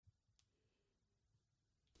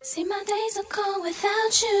See, my days are cold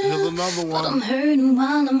without you. Here's another one. But I'm hurting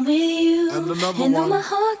while I'm with you. And another and one. my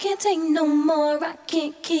heart can't take no more. I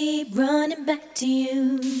can't keep running back to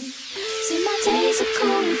you. See, my days are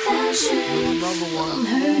cold without you. Here's another one. I'm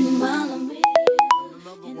hurting while I'm with you.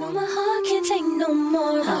 And my heart can't take no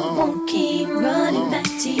more. I won't keep running back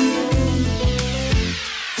to you.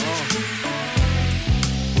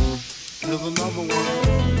 Here's another one.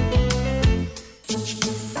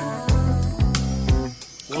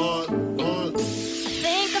 What?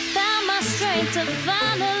 Think I found my strength to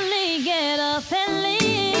finally get up and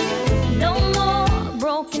leave. No more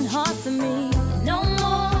broken heart for me. No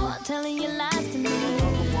more telling you lies to me.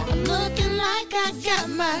 I'm looking like I got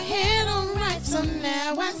my head on right, so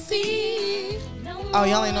now I see. Oh,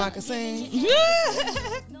 y'all ain't know I could sing?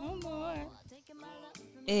 No more.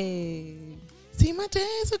 Hey. See, my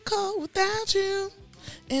days are cold without you.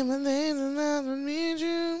 And my days are not to need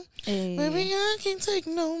you. Hey. Baby, I can't take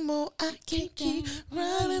no more. I can't keep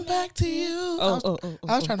running back to you. I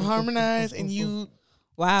was trying to harmonize, and you...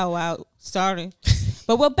 Wow. Sorry.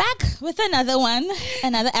 But we're back with another one,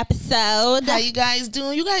 another episode. How you guys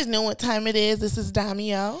doing? You guys know what time it is. This is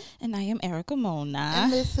Damio. And I am Erica Mona.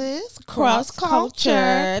 And this is Cross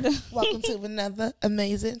Cultured. Welcome to another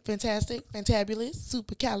amazing, fantastic, fantabulous,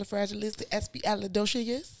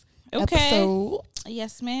 supercalifragilisticexpialidocious episode.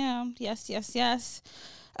 Yes, ma'am. Yes.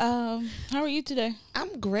 How are you today?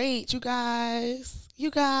 I'm great, you guys.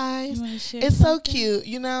 You wanna share It's so something? cute.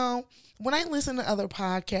 You know, when I listen to other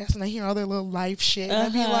podcasts and I hear all their little life shit, and I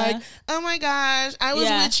be like, oh my gosh, I was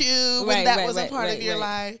with you when that was a part of your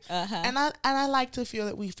life. And I like to feel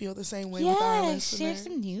that we feel the same way with our listeners. Share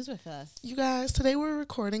some news with us. You guys, today we're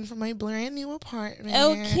recording from my brand new apartment.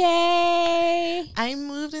 Okay. I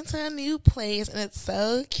moved into a new place and it's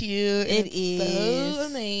so cute. It It's is. so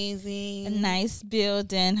amazing. A nice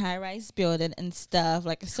building, high-rise building and stuff.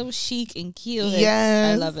 Like, it's so chic and cute.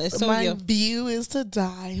 Yes. I love it. It's so my cute. view is to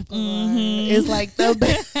die for. It's like the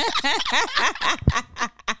best.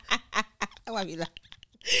 Why we laugh?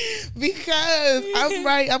 Because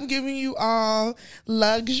I'm giving you all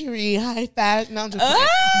luxury, high fashion. No, I'm just kidding.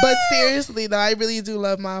 But seriously though, I really do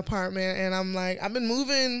love my apartment, and I'm like, I've been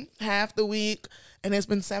moving half the week, and it's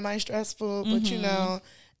been semi-stressful. But you know,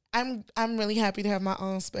 I'm really happy to have my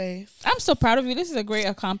own space. I'm so proud of you. This is a great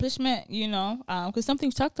accomplishment, you know, because something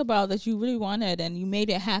you talked about that you really wanted and you made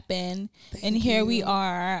it happen. And here we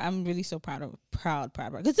are. I'm really so proud.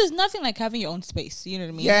 Because there's nothing like having your own space. You know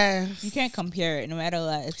what I mean? Yes. You can't compare it. No matter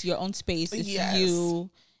what, it's your own space. It's you.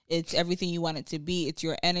 It's everything you want it to be. It's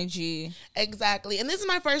your energy. Exactly. And this is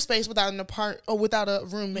my first space without without a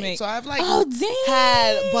roommate. So I've like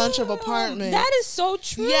had a bunch of apartments. That is so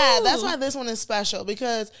true. Yeah, that's why this one is special,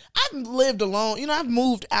 because I've lived alone. You know, I've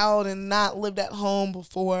moved out and not lived at home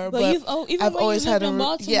before. But I've always had a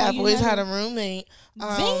roommate.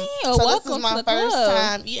 So this is my first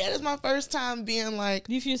time. Yeah, this is my first time being like,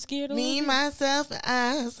 do you feel scared? Me, myself, and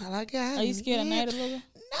I. That's all I got. Are you scared at night a little?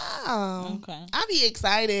 No. Okay. I be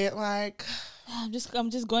excited. Like, I'm just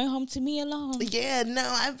going home to me alone. Yeah, no,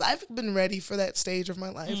 I've been ready for that stage of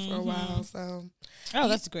my life for a while. So,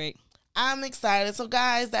 that's great. I'm excited. So,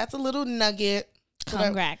 guys, that's a little nugget.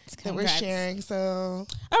 Congrats. That we're sharing. So,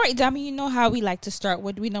 all right, Dami, you know how we like to start.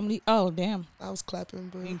 What do we normally? Oh, damn! I was clapping,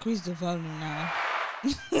 but increase the volume now.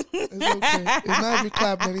 It's okay. It's not every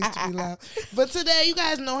clap that needs to be loud. But today, you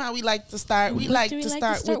guys know how we like to start. We like to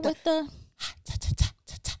start with the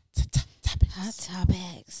hot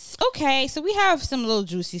topics. Okay, so we have some little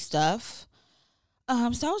juicy stuff. So I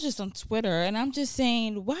was just on Twitter, and I'm just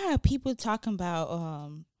saying, why are people talking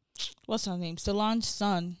about what's her name? Solange's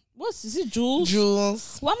son. Is it Jules?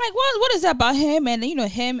 Jules. Well, I'm like, what is that about him? And you know,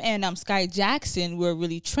 him and Sky Jackson were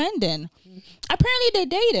really trending. Apparently, they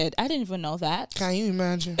dated. I didn't even know that. Can you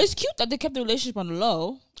imagine? It's cute that they kept the relationship on the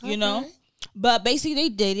low. You know. But basically, they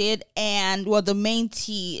dated, and the main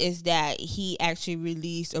tea is that he actually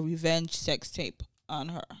released a revenge sex tape on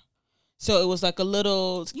her. So it was like a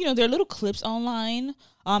little, there are little clips online.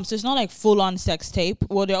 So it's not like full on sex tape.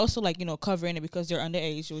 Well, they're also like, covering it because they're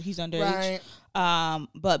underage, or he's underage. Right.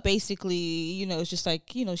 But basically, it's just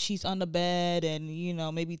like, she's on the bed and,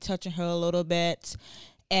 maybe touching her a little bit.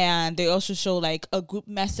 And they also show like a group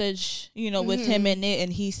message, with him in it,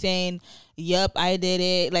 and he's saying, "Yep, I did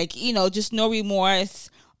it." Like, just no remorse.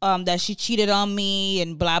 That she cheated on me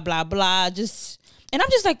and blah blah blah. And I'm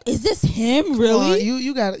just like, is this him really?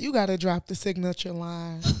 You gotta drop the signature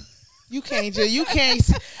line. You can't tell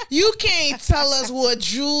us what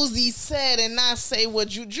Julesy said and not say what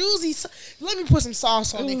Julesy said. Let me put some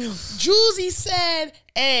sauce on it. Julesy said,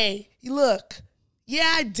 "Hey, look,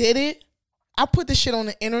 yeah, I did it. I put this shit on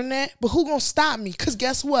the internet, but who gonna stop me? Because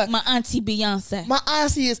guess what? My auntie Beyonce. My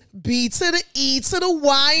auntie is B to the E to the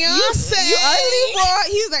Y. You ugly boy.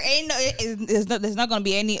 He was like, ain't no, there's not gonna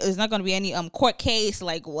be any court case.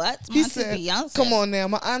 Like what? My He auntie said, Beyonce. come on now.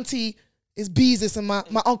 My auntie is Beezus and my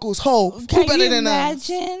uncle's Ho. Who Can better you than us?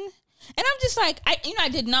 imagine? And I'm just like, I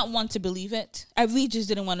did not want to believe it. I really just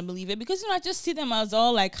didn't want to believe it because, I just see them as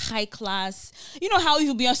all like high class. You know how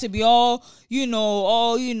even Beyonce be all,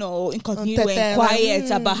 incognito and quiet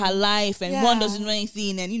about her life, and one doesn't know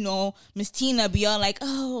anything, and Miss Tina be all like,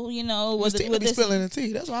 oh, Miss Tina be spilling the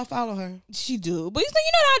tea. That's why I follow her. She do, but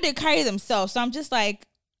how they carry themselves. So I'm just like,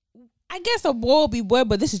 I guess a boy will be boy,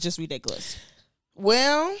 but this is just ridiculous.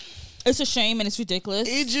 Well, it's a shame and it's ridiculous.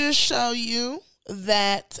 It just show you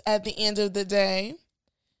that at the end of the day,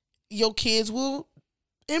 your kids will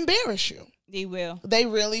embarrass you. They will. They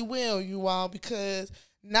really will, you all, because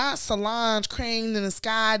not Solange, crane in the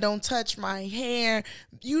sky, don't touch my hair,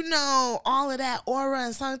 all of that aura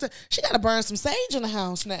and something. She got to burn some sage in the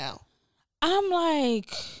house now. I'm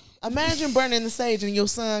like, imagine burning the sage and your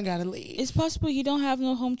son got to leave. It's possible you don't have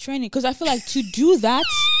no home training, because I feel like to do that,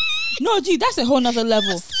 that's a whole nother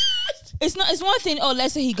level. It's one thing,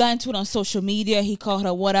 let's say he got into it on social media, he called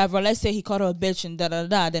her whatever, let's say he called her a bitch and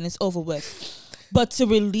da-da-da, then it's over with. But to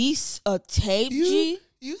release a tape, you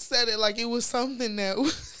said it like it was something that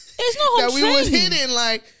it's no home that we was hidden,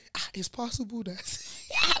 like, it's possible that.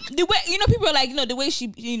 The way, people are like, the way she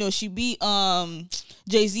beat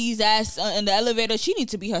Jay-Z's ass in the elevator, she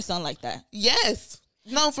needs to be her son like that. Yes.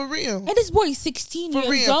 No, for real. And this boy is 16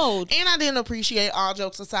 years old. And I didn't appreciate, all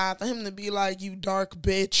jokes aside, for him to be like, you dark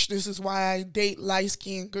bitch, this is why I date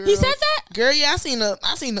light-skinned girls. He said that? Girl, yeah, I seen the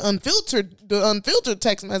unfiltered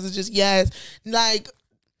text messages. Yes. Like,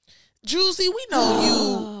 Juicy, we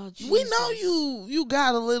know you. We know you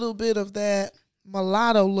got a little bit of that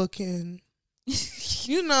mulatto looking.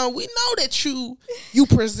 We know that you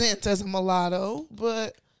present as a mulatto,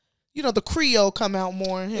 but the Creole come out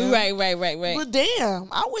more in him. Right. But damn,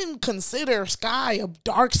 I wouldn't consider Sky a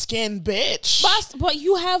dark-skinned bitch. But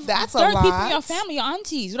you have that's third a lot. People in your family, your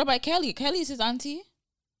aunties. What about Kelly? Kelly is his auntie.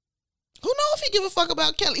 Who knows if he give a fuck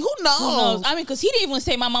about Kelly? Who knows? I mean, because he didn't even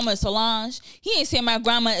say my mama is Solange. He ain't say my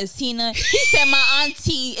grandma is Tina. He said my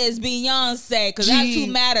auntie is Beyonce, because that's who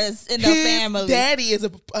matters in the family. Daddy is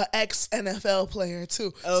a ex-NFL player,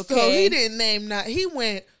 too. Okay. So he didn't name that. He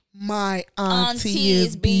went, my auntie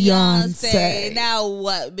is Beyonce. Now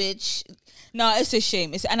what, bitch? No, it's a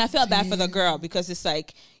shame. And I felt bad for the girl, because it's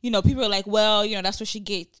like, people are like, well, that's what she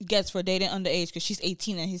gets for dating underage, because she's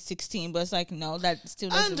 18 and he's 16. But it's like, no, that still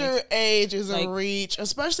doesn't underage is a reach,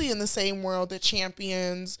 especially in the same world that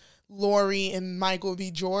champions Lori and Michael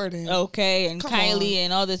B. Jordan. Okay, and Come Kylie on.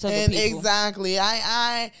 and all this other people. Exactly.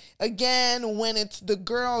 I again, when it's the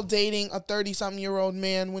girl dating a 30-something-year-old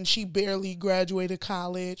man when she barely graduated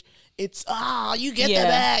college, it's, you get the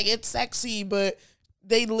bag, it's sexy, but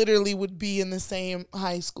they literally would be in the same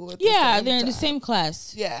high school. They're in the same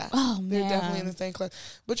class. Yeah. Oh, man. They're definitely in the same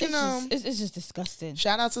class. But it's just disgusting.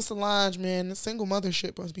 Shout out to Solange, man. The single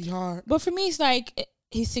mothership must be hard. But for me, it's like,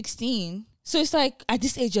 he's 16. So it's like, at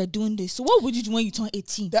this age, you're doing this. So what would you do when you turn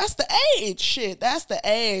 18? That's the age. Shit, that's the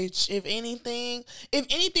age. If anything,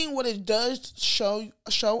 what it does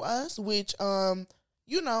show us, which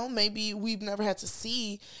maybe we've never had to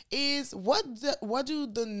see, is what do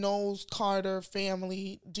the Knowles Carter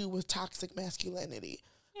family do with toxic masculinity?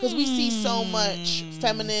 Because we see so much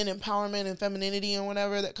feminine empowerment and femininity and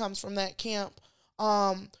whatever that comes from that camp.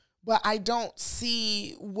 But I don't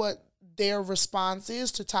see what their response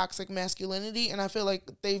is to toxic masculinity, and I feel like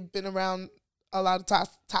they've been around a lot of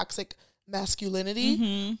toxic masculinity.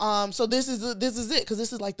 Mm-hmm. So this is it, because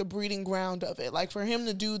this is like the breeding ground of it. Like, for him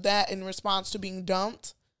to do that in response to being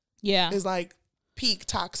dumped, is like peak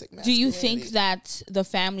toxic masculinity. Do you think that the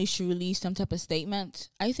family should release some type of statement?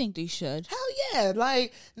 I think they should. Hell yeah.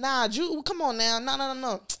 Like, nah, come on now.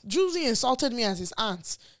 No. Juicy insulted me as his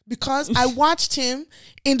aunt because I watched him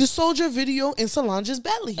in the soldier video in Solange's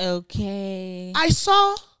belly. Okay. I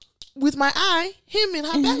saw with my eye him in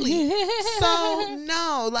her belly. So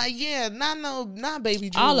no, like, not baby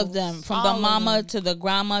Jules. All of them, from the mama to the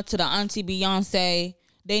grandma to the auntie Beyonce,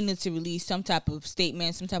 they need to release some type of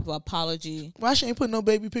statement, some type of apology. Why she ain't put no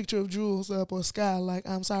baby picture of Jules up or Sky? Like,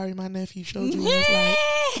 I'm sorry, my nephew showed you. Like,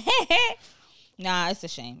 nah, it's a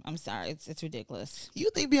shame. I'm sorry, it's ridiculous. You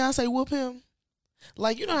think Beyonce whoop him?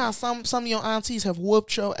 Like, you know how some of your aunties have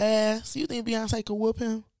whooped your ass. You think Beyonce could whoop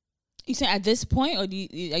him? You saying at this point, or are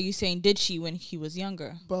you saying did she when he was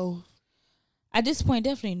younger? Both. At this point,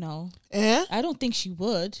 definitely no. Eh? I don't think she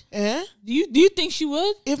would. Eh? Do you think she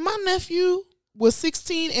would? If my nephew was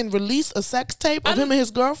 16 and released a sex tape of him and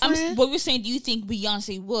his girlfriend. What we're saying, do you think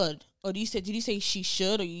Beyonce would? Or did you say she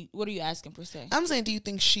should? Or what are you asking per se? I'm saying, do you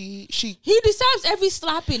think she He decides every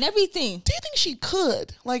slapping, everything. do you think she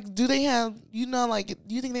could? Like, do they have, like,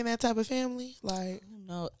 do you think they're that type of family? Like,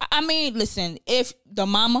 No. I mean, listen, if the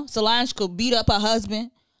mama, Solange, could beat up her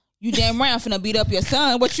husband, you damn right I'm finna beat up your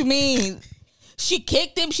son. What you mean? She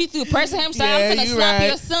kicked him. She threw pressure him. So I'm finna you slap right.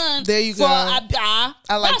 your son. There you for go. I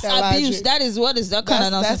like that's that abuse. logic. That is what is that kind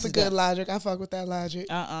of nonsense? That's a good logic. I fuck with that logic.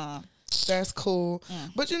 That's cool.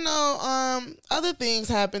 But other things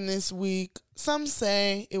happened this week. Some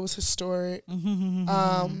say it was historic.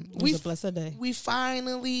 It was a blessed day. We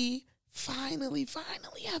finally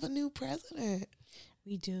have a new president.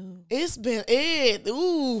 We do. It's been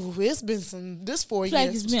some this 4 years. Like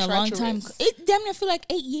it's been a long time. It damn near feel like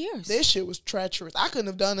 8 years. This shit was treacherous. I couldn't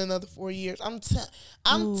have done another 4 years. I'm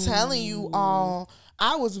telling you all,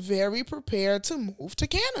 I was very prepared to move to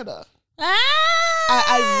Canada.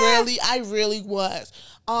 I really was.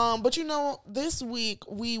 But this week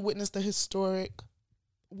we witnessed the historic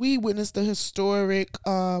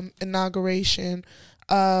inauguration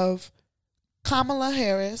of Kamala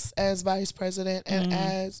Harris as vice president and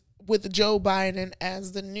as with Joe Biden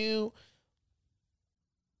as the new.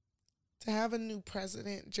 To have a new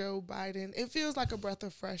president, Joe Biden, it feels like a breath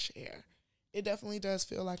of fresh air. It definitely does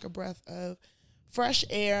feel like a breath of fresh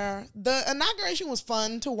air. The inauguration was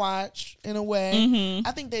fun to watch in a way.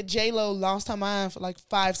 I think that J-Lo lost her mind for like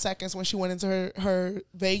 5 seconds when she went into her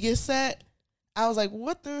Vegas set. I was like,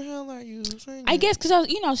 what the hell are you saying? I guess because I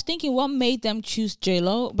was thinking what made them choose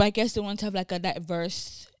J-Lo, but I guess they wanted to have like a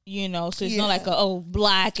diverse, so it's not like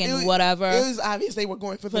black and whatever. It was obvious they were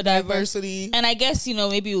going for the diversity. And I guess,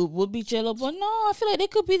 maybe it would be J-Lo, but no, I feel like they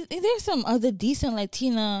could be, there's some other decent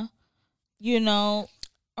Latina,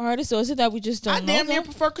 artists, or is it that we just don't know? I damn near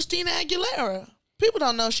prefer Christina Aguilera. People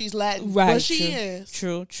don't know she's Latin, right, but she is.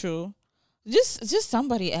 True. Just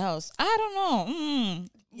somebody else. I don't know.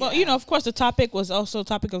 Well, of course, the topic of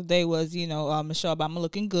the day was, Michelle Obama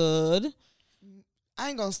looking good. I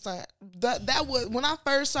ain't gonna stunt. That was when I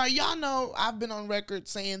first saw. Y'all know I've been on record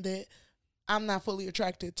saying that I'm not fully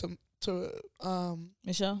attracted to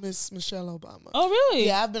Miss Michelle Obama. Oh, really?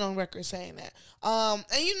 Yeah, I've been on record saying that. And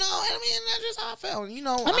that's just how I felt.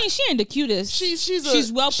 She ain't the cutest. She's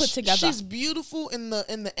well put together. She's beautiful in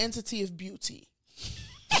the entity of beauty.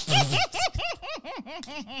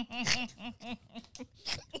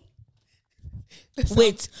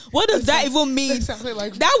 Wait, what does that even mean? That sounded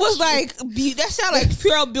like that sounded like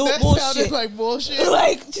pure bullshit. That sounded like bullshit.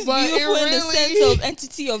 Like she's beautiful in the sense of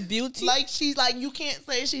entity of beauty. Like she's like, you can't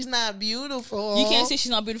say she's not beautiful. You can't say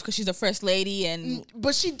she's not beautiful because she's the first lady,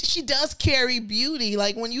 but she does carry beauty.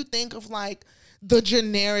 Like when you think of like the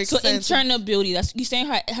generic sense internal beauty. That's you saying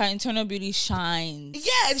her internal beauty shines.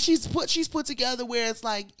 Yeah, and she's put together where it's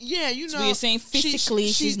like, So you're saying physically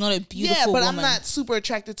she's not a beautiful woman. I'm not super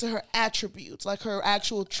attracted to her attributes, like her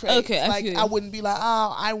actual traits. Okay, I wouldn't be like,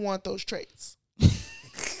 oh, I want those traits.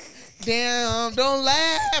 Damn, don't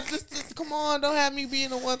laugh. Just come on, don't have me being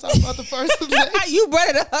the one talking about the first. You brought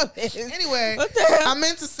it up. Anyway, I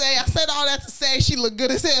meant to say, I said all that to say she looked good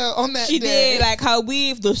as hell on that day. She did, like her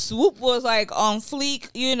weave, the swoop was like on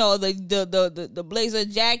fleek, the blazer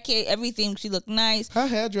jacket, everything, she looked nice. Her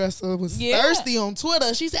hairdresser was thirsty on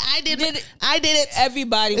Twitter. She said, I did it.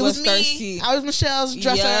 Everybody was thirsty. I was Michelle's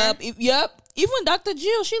dresser. Yep. Even Dr.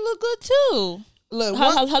 Jill, she looked good too. Look,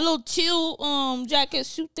 her little teal jacket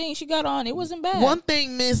suit thing she got on, it wasn't bad. One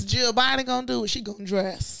thing Miss Jill Biden gonna do is she gonna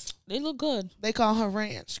dress. They look good. They call her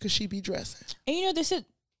Ranch because she be dressing. And they said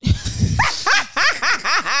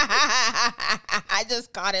I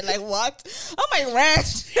just caught it like, what? I'm like,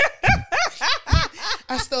 Ranch.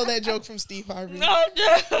 I stole that joke from Steve Harvey. No.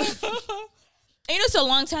 And it's a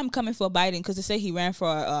long time coming for Biden because they say he ran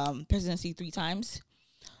for presidency 3 times.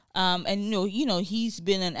 And he's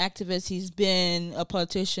been an activist. He's been a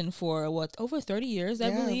politician for over 30 years, I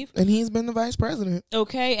believe. And he's been the vice president.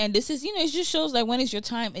 Okay, and this is, it just shows like when it's your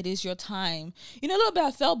time, it is your time. A little bit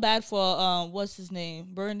I felt bad for what's his name,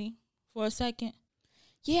 Bernie, for a second.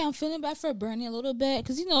 Yeah, I'm feeling bad for Bernie a little bit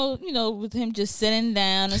because with him just sitting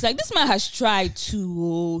down, it's like this man has tried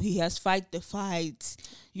to. He has fight the fight.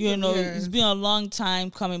 It's been a long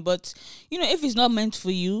time coming, but if it's not meant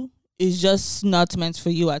for you, it's just not meant for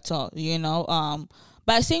you at all,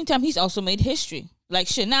 But at the same time, he's also made history. Like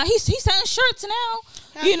shit. Now he's selling shirts now,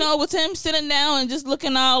 with him sitting down and just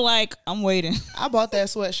looking out like I'm waiting. I bought that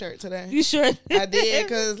sweatshirt today. You sure? I did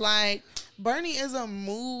because Bernie is a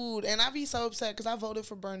mood, and I be so upset because I voted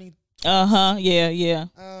for Bernie. Yeah. Yeah,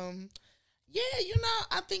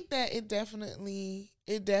 I think that it definitely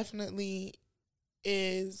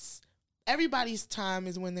is everybody's time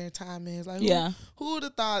is when their time is. Like, Yeah. who would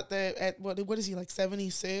have thought that at what is he, like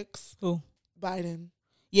 76? Who? Biden.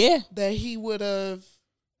 Yeah. That he would have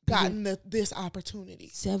gotten this opportunity.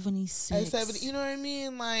 76. At 70, you know what I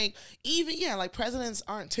mean? Like, even, like, presidents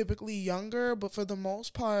aren't typically younger, but for the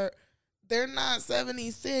most part, they're not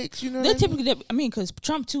 76. You know They're what I mean? typically, because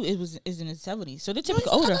Trump too is in his 70s, so they're typically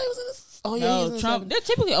I older. thought he was in his, oh, yeah, No, he's in his Trump, 70s. they're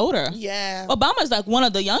typically older. Yeah. Obama's like one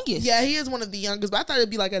of the youngest. Yeah, he is one of the youngest, but I thought it'd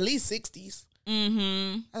be like at least 60s.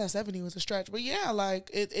 Mm-hmm. I thought 70 was a stretch. But yeah, like,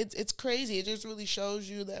 it's crazy. It just really shows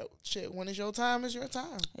you that, shit, when it's your time, it's your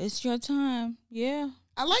time. It's your time. Yeah.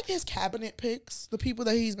 I like his cabinet picks, the people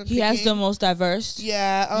that he's been He picking. has the most diverse.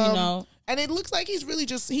 Yeah. You know. And it looks like he's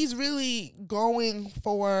really going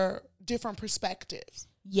for different perspectives.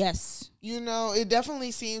 Yes. You know, it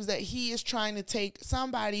definitely seems that he is trying to take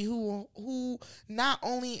somebody who not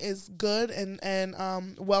only is good and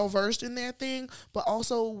well versed in their thing, but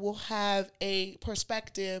also will have a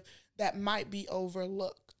perspective that might be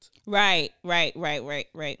overlooked. Right. But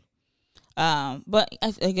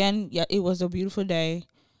again, yeah, it was a beautiful day.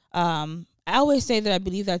 I always say that I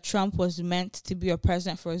believe that Trump was meant to be a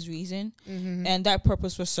president for his reason, and that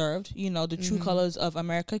purpose was served. You know, the true colors of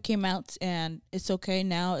America came out, and it's okay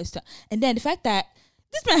now. And then the fact that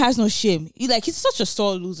this man has no shame. He's such a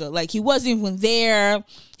sore loser. Like, he wasn't even there.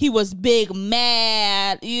 He was big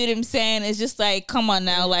mad. You know what I'm saying? It's just like, come on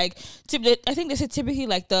now. Like, I think they said typically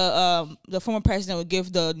like the former president would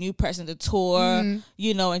give the new president a tour,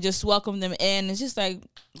 you know, and just welcome them in. It's just like,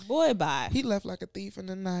 boy, bye. He left like a thief in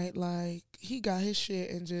the night. Like, he got his shit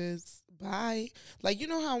and just bye. Like, you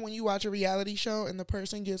know how when you watch a reality show and the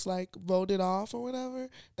person gets like voted off or whatever?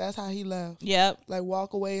 That's how he left. Yep. Like,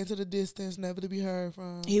 walk away into the distance, never to be heard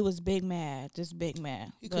from. He was big mad, just big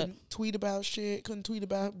mad. He couldn't tweet about shit, couldn't tweet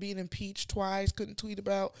about being impeached twice, couldn't tweet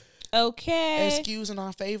about excusing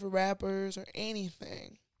our favorite rappers or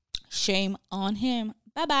anything. Shame on him.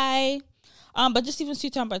 Bye-bye. But just even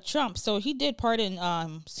talking about Trump, so he did pardon,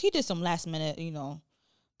 he did some last minute, you know,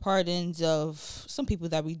 pardons of some people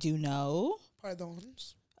that we do know.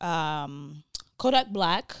 Pardons. Kodak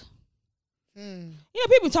Black. You know,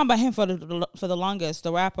 people talking about him for the longest,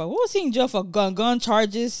 the rapper. What was he in jail for? Gun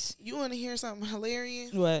charges. You want to hear something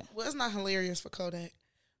hilarious? What? Well, it's not hilarious for Kodak,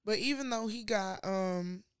 but even though he got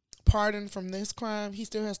pardoned from this crime, he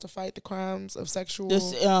still has to fight the crimes of sexual rape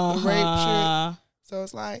shit. So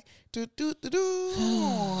it's like,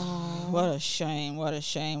 What a shame. What a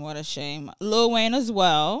shame. What a shame. Lil Wayne as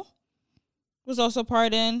well was also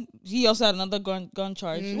pardoned. He also had another gun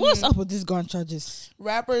charge. What's up with these gun charges?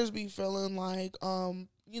 Rappers be feeling like,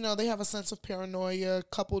 you know, they have a sense of paranoia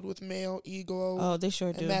coupled with male ego. Oh, they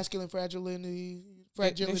sure do. And masculine fragility.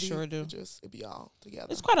 They sure do. It be all together.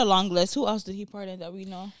 It's quite a long list. Who else did he pardon that we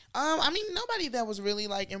know? I mean, nobody that was really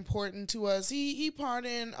like important to us. He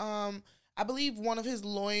pardoned, I believe, one of his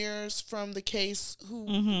lawyers from the case who,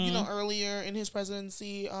 you know, earlier in his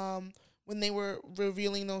presidency, when they were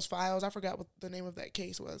revealing those files, I forgot what the name of that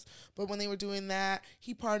case was, but when they were doing that,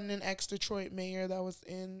 he pardoned an ex-Detroit mayor that was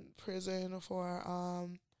in prison for,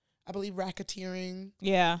 I believe, racketeering.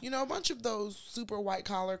 Yeah. You know, a bunch of those super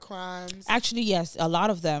white-collar crimes. Actually, yes, a lot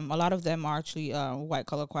of them are actually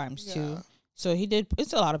white-collar crimes, too. So he did.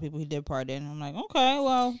 It's a lot of people he did pardon. I'm like, okay,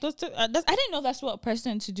 well, I didn't know that's what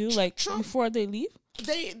presidents to do, like, Trump, before they leave.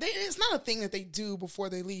 It's not a thing that they do before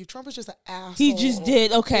they leave. Trump is just an asshole. He just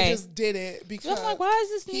did. Okay. He just did it because I'm like, why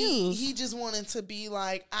is this news? He just wanted to be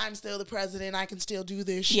like, I'm still the president. I can still do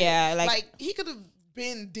this shit. Yeah, like he could have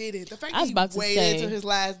did it. The fact that he waited until his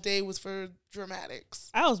last day was for dramatics.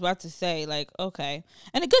 I was about to say, like, okay.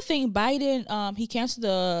 And the good thing, Biden, he canceled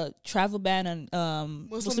the travel ban on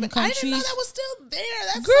Muslim countries. I didn't know that was still there.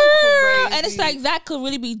 That's Girl, so crazy. And it's like that could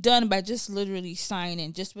really be done by just literally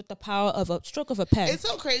signing, just with the power of a stroke of a pen. It's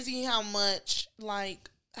so crazy how much like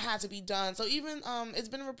had to be done. So even it's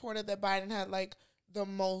been reported that Biden had like the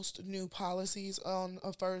most new policies on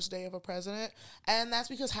a first day of a president, and that's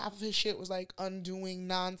because half of his shit was like undoing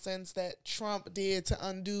nonsense that Trump did to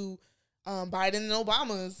undo Biden and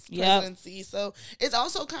Obama's presidency. So it's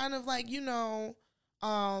also kind of like, you know,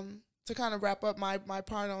 to kind of wrap up my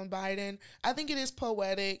part on Biden, I think it is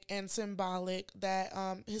poetic and symbolic that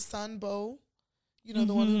his son Beau, you know,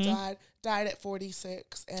 the one who died at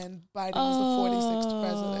 46, and Biden was the 46th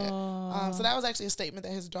president. So that was actually a statement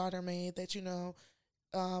that his daughter made that, you know,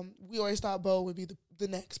 we always thought Beau would be the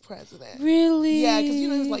next president. Really? Yeah, because, you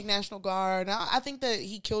know, he was like National Guard. Now, I think that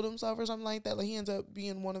he killed himself or something like that. Like, he ends up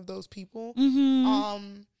being one of those people.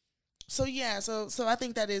 So, yeah, so I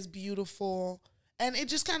think that is beautiful. And it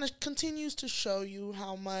just kind of continues to show you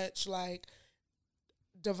how much, like,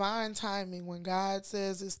 divine timing. When God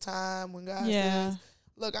says it's time, when God Yeah. says,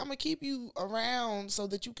 look, I'm going to keep you around so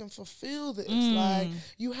that you can fulfill this. Mm. Like,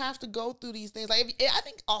 you have to go through these things. Like, I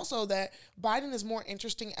think also that Biden is more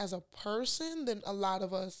interesting as a person than a lot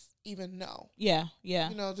of us even know. Yeah. Yeah.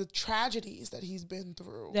 You know, the tragedies that he's been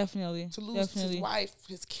through. Definitely. To lose his wife,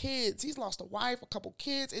 his kids. He's lost a wife, a couple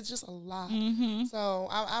kids. It's just a lot. Mm-hmm. So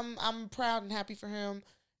I'm proud and happy for him.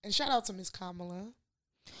 And shout out to Miss Kamala.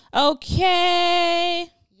 Okay.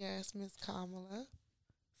 Yes, Miss Kamala.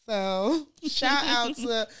 So shout out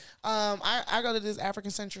to I go to this African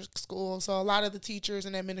centric school, so a lot of the teachers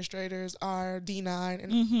and administrators are D9,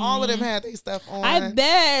 and all of them had their stuff on. I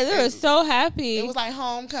bet they were so happy. It was like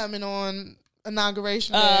homecoming on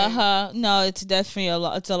inauguration day. No, it's definitely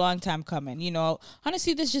it's a long time coming. You know,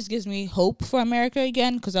 honestly, this just gives me hope for America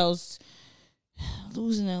again, because I was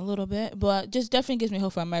losing it a little bit, but just definitely gives me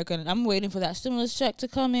hope for America. And I'm waiting for that stimulus check to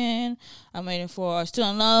come in. I'm waiting for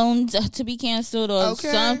student loans to be canceled or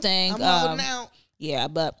something. I'm holding out. Yeah,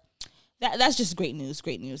 but that's just great news.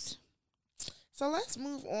 Great news. So let's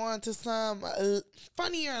move on to some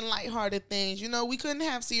funnier and lighthearted things. You know, we couldn't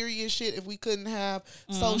have serious shit if we couldn't have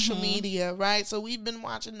social media, right? So we've been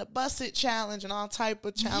watching the Bust It Challenge and all type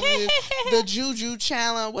of challenges. The Juju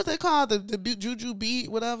Challenge. What they call the Juju Beat,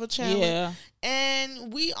 whatever challenge. Yeah.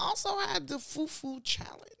 And we also had the Fufu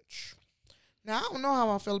Challenge. Now, I don't know how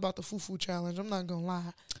I feel about the Fufu Challenge. I'm not going to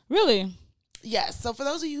lie. Really? Yes. So for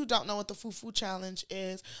those of you who don't know what the Fufu Challenge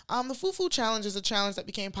is, the Fufu Challenge is a challenge that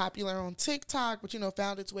became popular on TikTok, but, you know,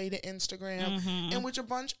 found its way to Instagram, in which a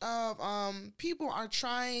bunch of people are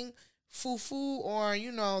trying fufu or,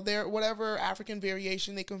 you know, their whatever African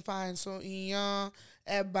variation they can find. So, Eba.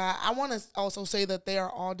 I want to also say that they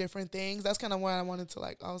are all different things. That's kind of what I wanted to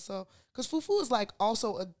like also, because fufu is like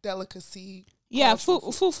also a delicacy. Yeah,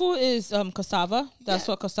 fufu is cassava. That's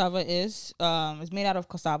what cassava is. It's made out of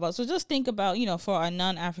cassava. So just think about, you know, for our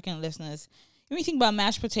non-African listeners, when you think about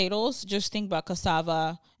mashed potatoes, just think about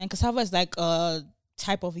cassava. And cassava is like a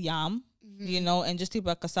type of yam, you know, and just think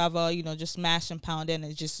about cassava, you know, just mashed and pounded, and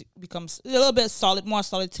it just becomes a little bit solid, more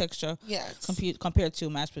solid texture. Yes. Compared to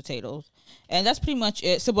mashed potatoes. And that's pretty much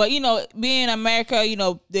it. So, but, you know, being in America, you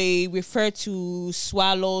know, they refer to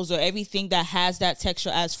swallows or everything that has that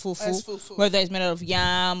texture as fufu. Whether it's made out of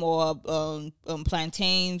yam or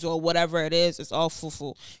plantains or whatever it is, it's all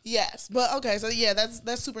fufu. Yes. But, okay, so, yeah,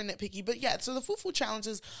 that's super nitpicky. But, yeah, so the Fufu Challenge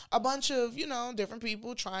is a bunch of, you know, different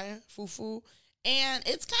people trying fufu. And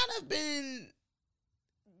it's kind of been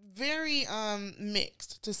very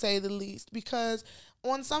mixed, to say the least, because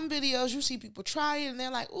on some videos you see people try it and they're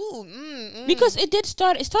like, ooh, because it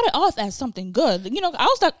started off as something good. You know, I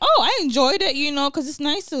was like, oh, I enjoyed it, you know, because it's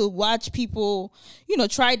nice to watch people, you know,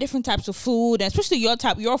 try different types of food, and especially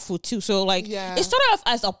your food too. So like, it started off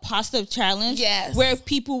as a positive challenge, where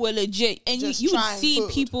people were legit, and you would see food.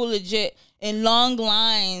 People legit in long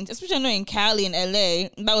lines, especially I know in Cali and LA,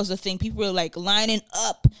 that was the thing. People were like lining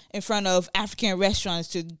up in front of African restaurants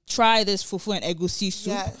to try this fufu and egusi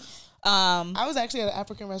soup. Yes. I was actually at an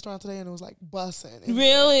African restaurant today and it was like bussing.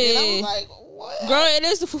 Really? And I was like, what? Girl, it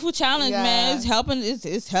is the Fufu Challenge, man. It's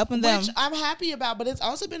helping them. Which I'm happy about, but it's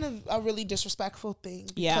also been a really disrespectful thing.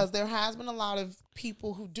 Because there has been a lot of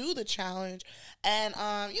people who do the challenge, and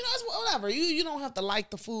you know, it's whatever. You don't have to like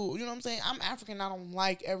the food. You know what I'm saying? I'm African. I don't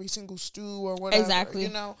like every single stew or whatever. Exactly. You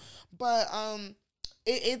know, but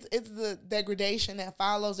it's the degradation that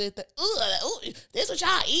follows it. This what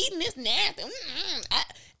y'all eating? This nasty.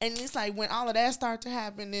 And it's like when all of that start to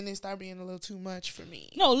happen, then it start being a little too much for me.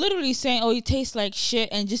 No, literally saying, oh, you taste like shit,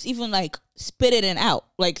 and just even like spit it out,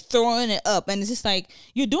 like throwing it up. And it's just like,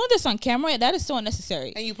 you're doing this on camera? That is so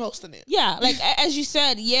unnecessary. And you posting it. Yeah, like as you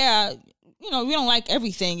said, you know, we don't like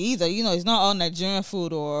everything either. You know, it's not all Nigerian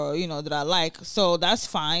food or, you know, that I like. So that's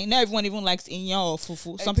fine. Not everyone even likes inyo or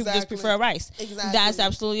fufu. Some people just prefer rice. Exactly. That's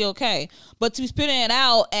absolutely okay. But to be spitting it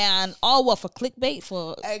out and all for clickbait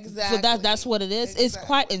for that's what it is. Exactly. It's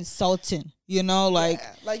quite insulting. You know, like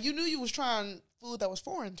like you knew you was trying food that was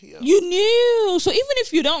foreign to you. You knew. So even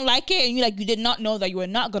if you don't like it and you did not know that you were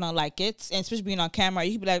not gonna like it, and especially being on camera,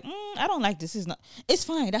 you could be like, I don't like this. It's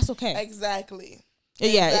fine. That's okay. Exactly.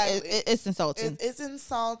 Yeah, it's insulting. It's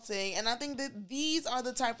insulting, and I think that these are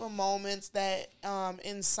the type of moments that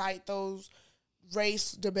incite those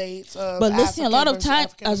race debates. But listen, a lot of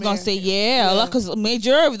times I was gonna say, a lot, because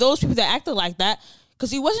majority of those people that acted like that,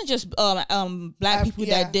 because it wasn't just black people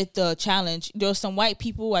that did the challenge. There were some white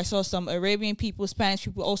people. I saw some Arabian people, Spanish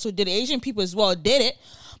people also did it. Asian people as well did it.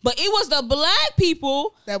 But it was the black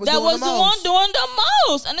people that was the one doing the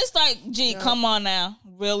most, and it's like, gee, come on now,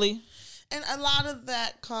 really. And a lot of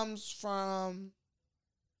that comes from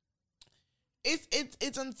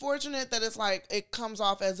it's unfortunate that it's like it comes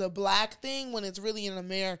off as a black thing when it's really an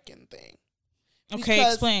American thing. Okay,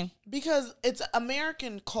 explain. Because it's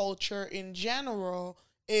American culture in general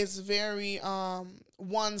is very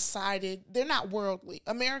one-sided. They're not worldly.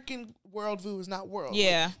 American worldview is not worldly.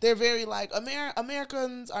 Yeah. They're very like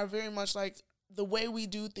Americans are very much like the way we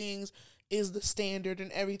do things is the standard, and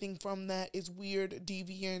everything from that is weird,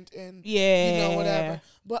 deviant, and whatever.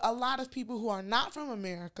 But a lot of people who are not from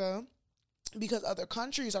America, because other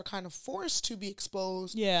countries are kind of forced to be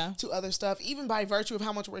exposed to other stuff, even by virtue of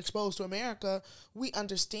how much we're exposed to America, we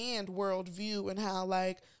understand worldview and how,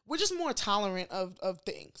 like, we're just more tolerant of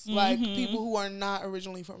things. Like, people who are not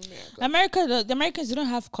originally from America. The Americans, they don't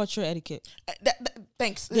have cultural etiquette.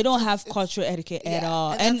 Thanks. They don't have cultural etiquette at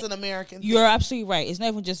all. And that's an American thing. You're absolutely right. It's not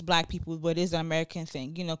even just black people, but it is an American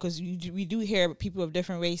thing, because we do hear people of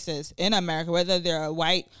different races in America, whether they're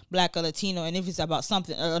white, black, or Latino, and if it's about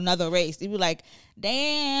something, or another race, they be like,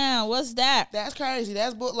 damn, what's that? That's crazy.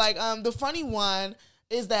 That's like, the funny one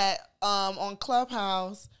is that on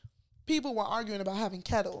Clubhouse, people were arguing about having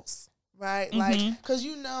kettles, right? Like, because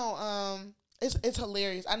it's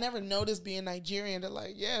hilarious. I never noticed being Nigerian that,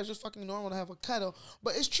 like, yeah, it's just fucking normal to have a kettle.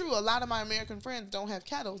 But it's true. A lot of my American friends don't have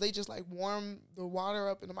kettles. They just, like, warm the water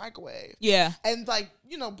up in the microwave. Yeah. And, like,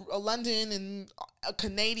 London and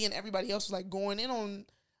Canadian, everybody else was, like, going in on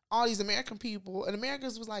all these American people. And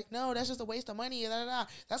Americans was like, no, that's just a waste of money.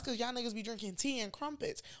 That's because y'all niggas be drinking tea and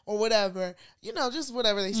crumpets or whatever. Just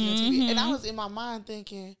whatever they see on TV. And I was in my mind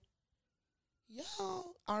thinking,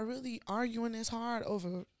 y'all are really arguing this hard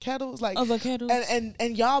over kettles, like over kettles,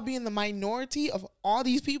 and y'all being the minority of all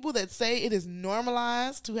these people that say it is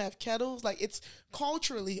normalized to have kettles. Like, it's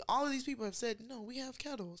culturally, all of these people have said, no, we have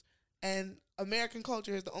kettles, and American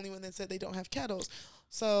culture is the only one that said they don't have kettles.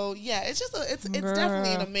 So yeah, it's just it's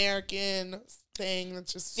definitely an American thing.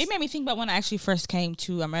 That's just, it made me think about when I actually first came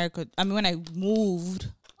to America. I mean, when I moved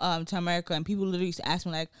to America, and people literally used to ask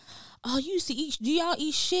me, like, oh, you used to eat, do y'all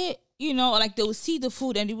eat shit? Like, they would see the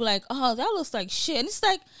food and they were like, oh, that looks like shit. And it's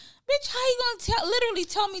like, bitch, how you gonna literally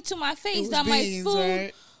tell me to my face that beans, my food,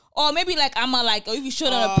 right? Or maybe like I'm like, or if you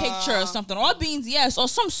showed on a picture or something, or beans, yes, or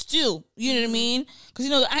some stew. You know what I mean?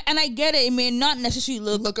 Because I get it. It may not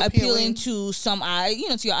necessarily look appealing to some eye,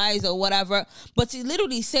 to your eyes or whatever, but to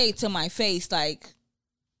literally say to my face, like,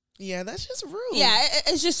 yeah, that's just rude. Yeah,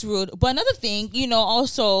 it's just rude. But another thing,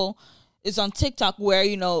 also, is on TikTok where,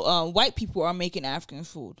 white people are making African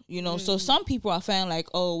food, So some people are feeling like,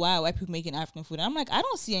 oh, wow, white people making African food. And I'm like, I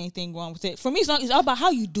don't see anything wrong with it. For me, it's all about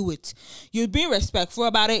how you do it. You're being respectful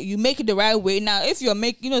about it. You make it the right way. Now, if you're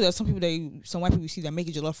there's some people some white people you see that make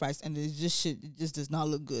it jollof rice and it's just shit, it just does not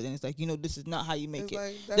look good. And it's like, this is not how you make it.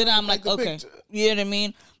 Like, then I'm like, okay, picture. You know what I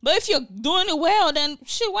mean? But if you're doing it well, then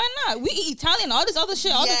shit, why not? We eat Italian, all this other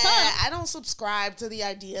shit all the time. I don't subscribe to the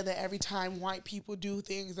idea that every time white people do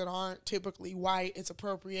things that aren't typically white, it's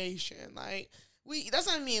appropriation. Like, that's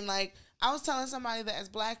what I mean. Like, I was telling somebody that as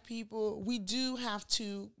black people, we do have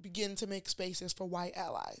to begin to make spaces for white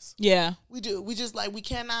allies. Yeah. We do. We just, like, we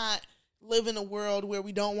cannot live in a world where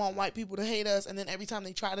we don't want white people to hate us, and then every time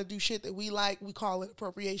they try to do shit that we like, we call it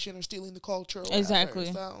appropriation or stealing the culture or whatever.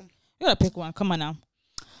 Exactly. So, you gotta pick one. Come on now.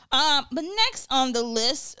 But next on the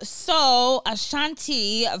list, so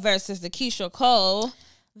Ashanti versus the Keisha Cole.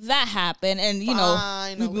 That happened, and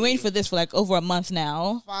we've been waiting for this for like over a month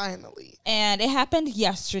now. Finally. And it happened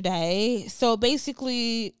yesterday. So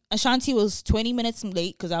basically, Ashanti was 20 minutes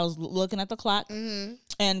late because I was looking at the clock. Mm-hmm.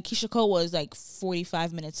 And Keisha Cole was like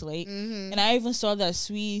 45 minutes late. Mm-hmm. And I even saw that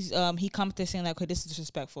Sweez, he commented saying like, okay, this is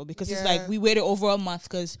disrespectful. Because it's like, we waited over a month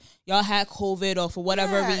because y'all had COVID or for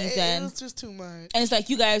whatever reason. It was just too much. And it's like,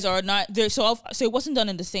 you guys are not there. So it wasn't done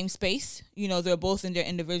in the same space. They're both in their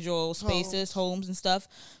individual spaces, homes and stuff.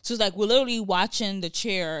 So it's like, we're literally watching the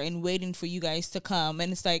chair and waiting for you guys to come.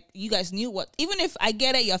 And it's like, you guys knew even if I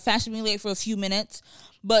get it, you're fashionably late for a few minutes,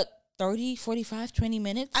 but 30, 45, 20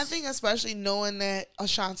 minutes? I think especially knowing that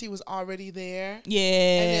Ashanti was already there. Yeah.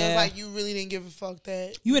 And it was like, you really didn't give a fuck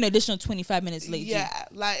that. You an additional 25 minutes late. Yeah.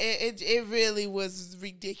 Like, it really was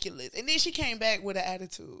ridiculous. And then she came back with an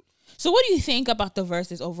attitude. So what do you think about the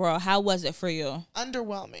verses overall? How was it for you?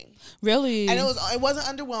 Underwhelming. Really? And it wasn't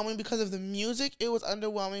underwhelming because of the music. It was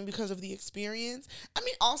underwhelming because of the experience. I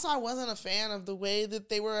mean, also, I wasn't a fan of the way that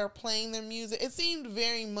they were playing their music. It seemed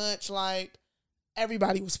very much like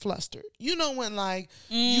everybody was flustered. When like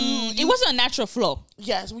it wasn't a natural flow.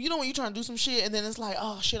 Yes, when you're trying to do some shit and then it's like,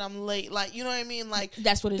 oh shit, I'm late. Like, you know what I mean? Like,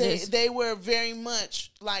 that's what it is. They were very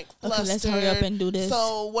much like flustered. Okay, let's hurry up and do this.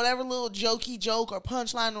 So whatever little jokey joke or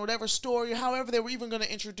punchline or whatever story, or however they were even going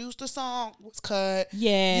to introduce the song was cut.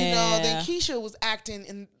 Yeah. Then Keisha was acting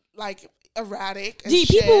in like erratic. as Gee,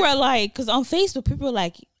 people shit. were like, because on Facebook, people were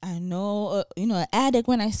like, I know, an addict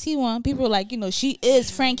when I see one. People were like, she is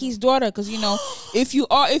Frankie's daughter. Because, if you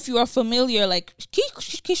are familiar, like,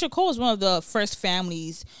 Keisha Cole is one of the first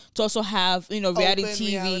families to also have, reality Open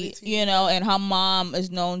TV, reality TV. and her mom is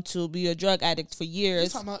known to be a drug addict for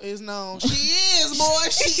years. Talking about is known. She is, boy.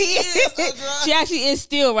 She is a drug. She actually is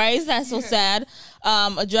still, right? Is that so sad?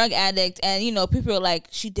 A drug addict. And, people are like,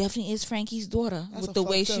 she definitely is Frankie's daughter That's with a the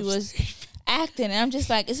way fucked she up was acting. And I'm just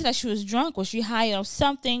like, is it that she was drunk? Was she high on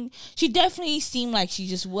something? She definitely seemed like she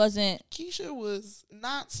just wasn't. Keisha was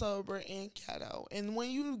not sober and ghetto. And when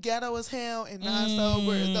you ghetto as hell and not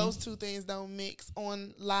sober, those two things don't mix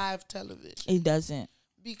on live television. It doesn't.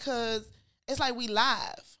 Because it's like we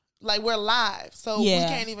live. Like we're live. So we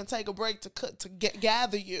can't even take a break to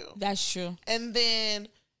gather you. That's true. And then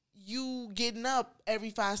you getting up every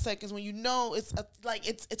 5 seconds when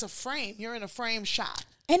it's a frame. You're in a frame shot.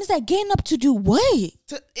 And it's like getting up to do what?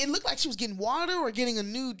 It looked like she was getting water or getting a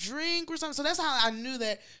new drink or something. So that's how I knew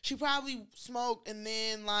that she probably smoked and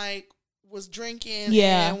then was drinking.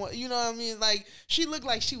 Yeah. And, you know what I mean? Like she looked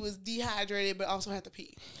like she was dehydrated but also had to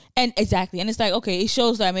pee. And exactly. And it's like, okay, it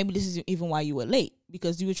shows that maybe this is even why you were late.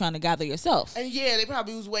 Because you were trying to gather yourself. And they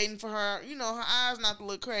probably was waiting for her, her eyes not to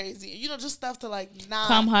look crazy. Just stuff to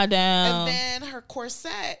calm her down. And then her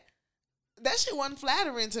corset. That shit wasn't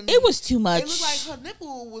flattering to me. It was too much. It looked like her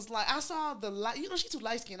nipple was I saw the light. She's too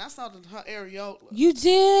light skinned. I saw her areola. You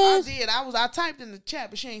did? I did. I typed in the chat,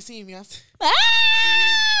 but she ain't seen me. Ah!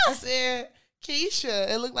 I said, Keisha,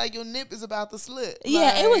 it looked like your nip is about to slip.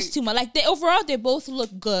 Yeah, it was too much. Like overall, they both look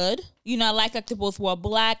good. I like they both wore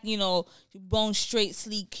black. Bone straight,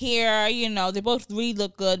 sleek hair. They both really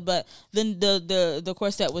look good. But then the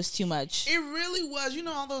corset was too much. It really was.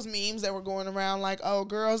 All those memes that were going around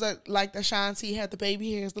girls that like the Ashanti had the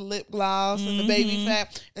baby hairs, the lip gloss, and the baby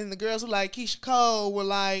fat, and the girls who like Keisha Cole were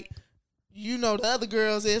like, the other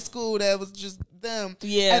girls at school that was just them.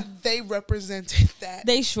 Yeah. And they represented that.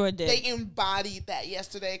 They sure did. They embodied that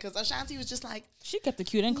yesterday because Ashanti was just like, she kept it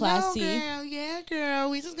cute and classy. No, girl, yeah, girl,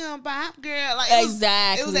 we just gonna bop, girl.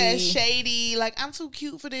 Exactly. It was that shady, I'm too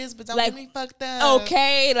cute for this, but don't get me fucked up.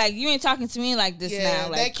 Okay, you ain't talking to me like this now.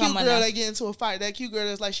 That cute come on girl now. that get into a fight. That cute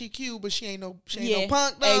girl that's she cute, but she ain't no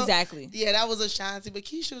punk though. Exactly. Yeah, that was Ashanti, but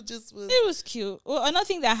Keisha just was. It was cute. Well, another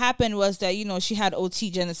thing that happened was that she had OT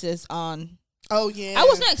Genesis on. Oh yeah, I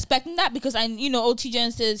was not expecting that because OT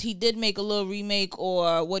Genesis, he did make a little remake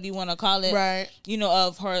or what do you want to call it? Right.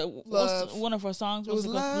 Of her one of her songs. It was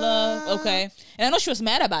Love. Okay, and I know she was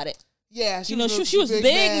mad about it. Yeah, she was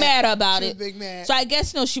big mad about it. Big mad. So I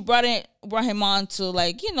guess she brought him on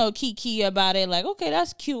to kiki about it. Okay,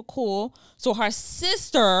 that's cute, cool. So her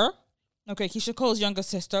sister, Keisha Cole's younger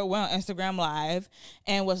sister, went on Instagram Live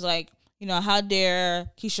and was like, how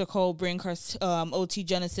dare Keisha Cole bring her OT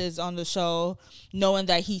Genesis on the show, knowing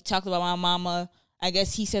that he talked about my mama. I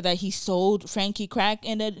guess he said that he sold Frankie crack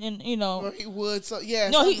or he would. So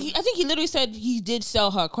yeah. No, I think he literally said he did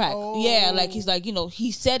sell her crack. Oh. Yeah, he's like,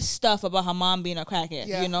 he said stuff about her mom being a crackhead.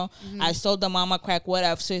 Yeah. Mm-hmm. I sold the mama crack,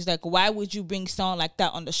 whatever. So he's like, why would you bring someone like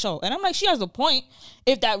that on the show? And I'm like, she has a point.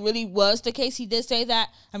 If that really was the case, he did say that.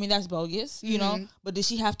 I mean, that's bogus, But did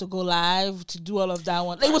she have to go live to do all of that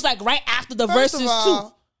one? It was right after the verses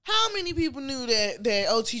too. How many people knew that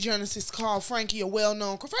OT Genesis called Frankie a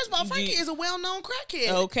well-known? First of all, Frankie is a well-known crackhead.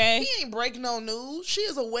 Okay, he ain't breaking no news. She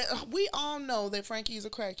is we all know that Frankie is a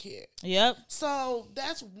crackhead. Yep. So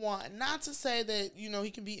that's one. Not to say that he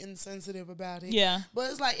can be insensitive about it. Yeah. But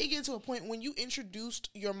it's it gets to a point when you introduced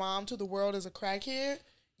your mom to the world as a crackhead,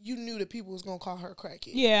 you knew that people was gonna call her a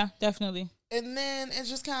crackhead. Yeah, definitely. And then it's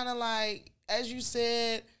just kind of as you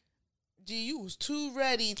said. You was too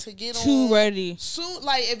ready to get on. Too ready. Soon,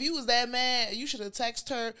 if you was that mad, you should have texted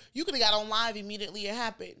her. You could have got on live immediately. It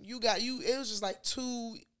happened. It was just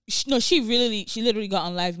too. No, she literally got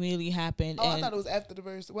on live immediately happened. Oh, I thought it was after the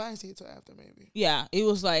verse. Well, I didn't see it till after, maybe. Yeah, it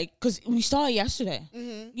was because we saw it yesterday.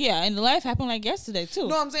 Mm-hmm. Yeah, and the live happened yesterday too.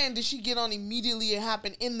 No, I'm saying, did she get on immediately? It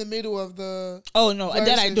happened in the middle of the. Oh no, verses?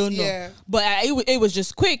 that I don't know. Yeah. But it was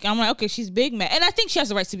just quick. I'm like, okay, she's big mad, and I think she has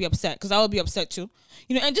the right to be upset because I would be upset too.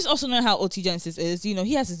 And just also know how OT Genesis is.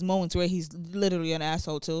 He has his moments where he's literally an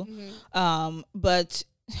asshole too. Mm-hmm. But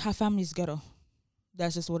her family's ghetto.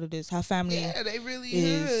 That's just what it is. Her family, yeah, they really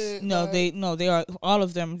is. They are. All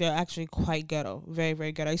of them. They're actually quite ghetto. Very,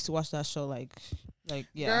 very ghetto. I used to watch that show.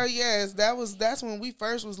 Yeah. Girl, yes, that's when we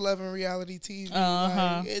first was loving reality TV.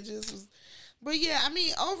 It just was. But yeah, I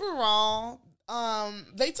mean, overall,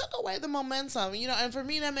 they took away the momentum. And for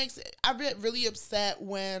me, that makes I get really upset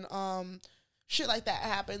when shit like that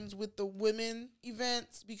happens with the women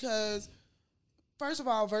events because First of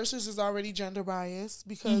all, Versus is already gender biased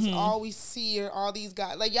because all we see are all these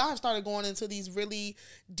guys. Like, y'all have started going into these really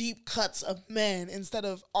deep cuts of men instead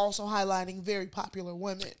of also highlighting very popular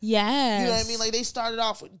women. Yes. You know what I mean? Like, they started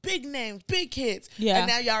off with big names, big hits. Yeah. And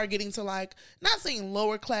now y'all are getting to, like, not saying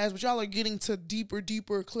lower class, but y'all are getting to deeper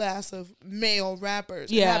class of male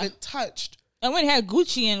rappers. Yeah. And haven't touched. And when it had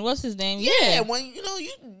Gucci and what's his name? Yeah. When, you know,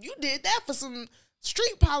 you did that for some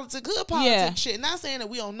street politics, hood politics shit. Not saying that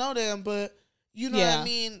we don't know them, but... You know what I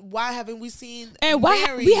mean? Why haven't we seen? And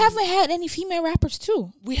why we haven't had any female rappers too?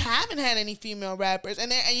 We haven't had any female rappers, and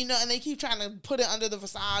they keep trying to put it under the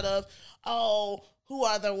facade of, oh, who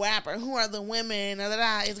are the rappers? Who are the women?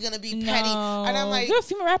 It's gonna be petty. And I'm like, there are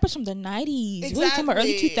female rappers from the 90s. Exactly. What are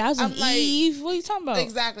you talking about? Early 2000s. Like, Eve. What are you talking about?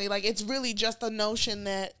 Exactly. Like, it's really just the notion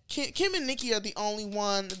that Kim and Nicki are the only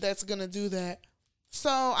one that's gonna do that. So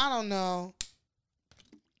I don't know.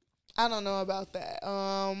 I don't know about that.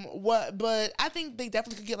 But I think they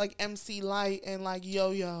definitely could get like MC Light and like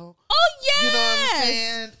Yo Yo. Oh yeah, you know what I'm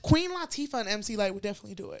saying? Queen Latifah and MC Light would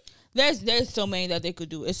definitely do it. There's so many that they could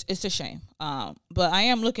do. It's a shame. But I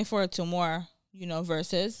am looking forward to more,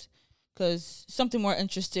 verses, because something more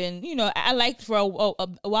interesting. I liked for a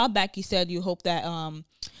while back. You said you hope that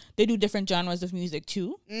they do different genres of music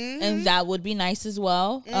too, and that would be nice as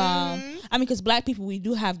well. I mean, because Black people, we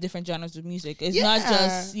do have different genres of music. It's not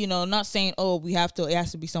just not saying it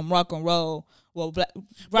has to be some rock and roll. Well,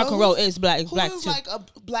 rock and roll is black. Black who's too. Like a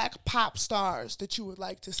black pop stars that you would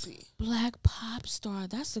like to see? Black pop star.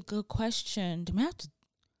 That's a good question.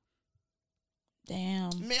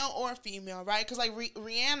 Damn. Male or female, right? Because like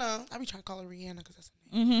Rihanna, I be trying to call her Rihanna because that's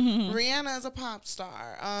her name. Mm-hmm. Rihanna is a pop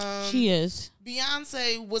star. She is.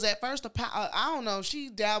 Beyonce was at first a pop. I don't know. She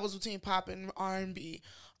dabbles between pop and R&B.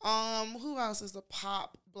 Who else is a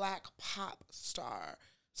black pop star?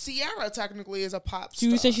 Ciara technically is a pop star.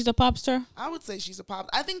 You would say she's a pop star? I would say she's a pop.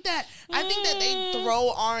 I think that they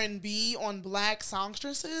throw R&B on black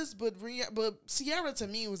songstresses, but Ciara to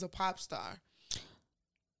me was a pop star.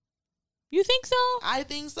 You think so? I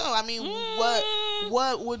think so. I mean,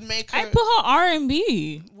 what would make her? I put her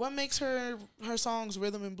R&B. What makes her songs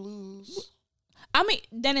rhythm and blues? I mean,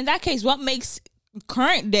 then in that case, what makes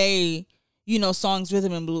current day, songs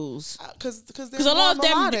rhythm and blues? Because a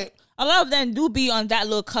lot of them do be on that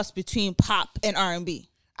little cusp between pop and R&B.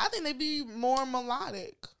 I think they be more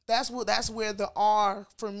melodic. That's where the R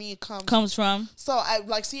for me comes from. So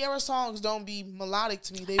Ciara songs don't be melodic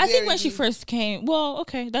to me. I think when she first came, well,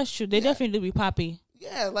 okay, that's true. They definitely do be poppy.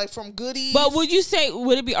 Yeah, like from Goodies. But would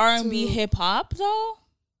it be R&B hip hop though?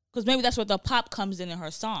 Because maybe that's where the pop comes in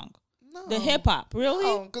her song. No, the hip hop, really?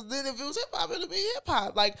 No, because then if it was hip hop, it'd be hip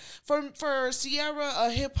hop. Like for Ciara, a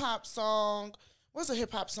hip hop song. What's a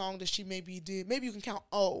hip hop song that she maybe did? Maybe you can count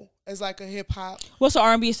O as like a hip hop. What's the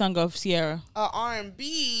R&B song of Ciara?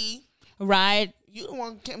 R&B. Ride. You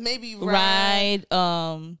want maybe Ride.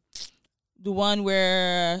 The one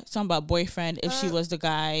where something about boyfriend. If she was the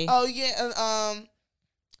guy. Oh yeah.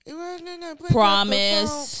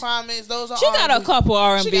 Promise. Those are. She got a couple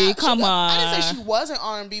R&B. Come on. I didn't say she wasn't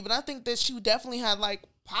R&B, but I think that she definitely had like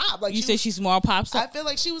pop. Like you say she's more pop star. I feel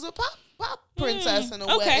like she was a pop princess in a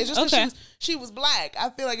way. It's just because she was black.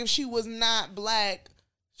 I feel like if she was not black,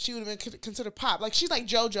 she would have been considered pop. Like she's like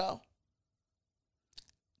JoJo.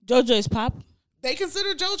 JoJo is pop. They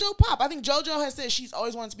consider JoJo pop. I think JoJo has said she's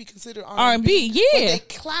always wanted to be considered R&B. Yeah, but they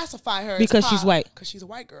classify her because as pop she's white. Because she's a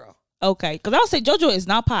white girl. Okay, because I would say JoJo is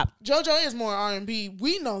not pop. JoJo is more R&B.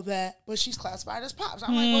 We know that, but she's classified as pop. So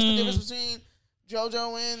I'm like, what's the difference between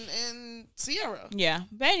JoJo and Ciara? Yeah,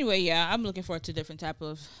 but anyway, I'm looking forward to different type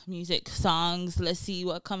of music songs. Let's see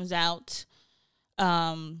what comes out.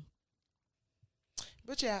 But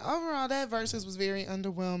yeah, overall that Versus was very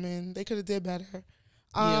underwhelming. They could have did better.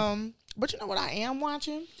 But you know what I am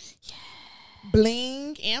watching? Yeah.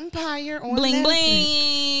 Bling Empire on Bling Netflix.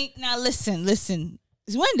 Bling. Now listen.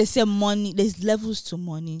 When they say money, there's levels to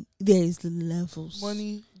money. There's levels.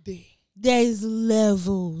 Money day. There's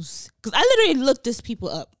levels. Because I literally looked these people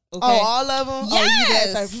up. Okay? Oh, all of them?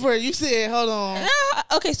 Yes. Oh, you that you said, hold on.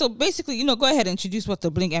 Okay, so basically, go ahead and introduce what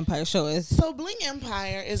the Bling Empire show is. So Bling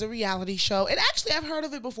Empire is a reality show. It actually, I've heard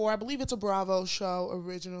of it before. I believe it's a Bravo show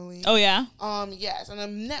originally. Oh, yeah? Yes. And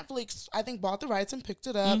then Netflix, I think, bought the rights and picked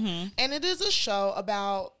it up. Mm-hmm. And it is a show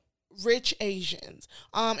about rich Asians.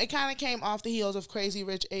 It kind of came off the heels of Crazy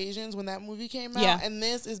Rich Asians when that movie came out. Yeah. And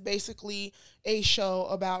this is basically a show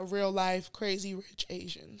about real life crazy rich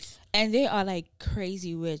Asians. And they are like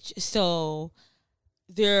crazy rich. So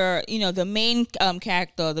they're, you know, the main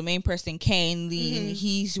character, the main person, Kane Lee,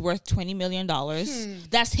 he's worth $20 million.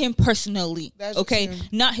 That's him personally. That's okay, him.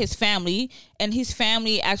 not his family. And his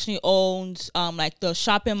family actually owns like the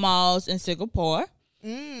shopping malls in Singapore.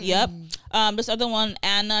 Yep. This other one,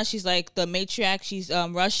 Anna, she's like the matriarch. She's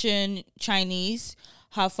Russian Chinese.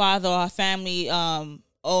 Her family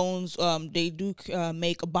owns they do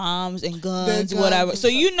make bombs and guns, whatever. So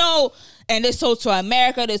you know, and they sold to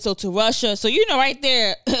America, they sold to Russia. So you know, right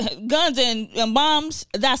there, guns and bombs.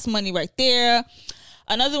 That's money right there.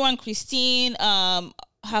 Another one, Christine.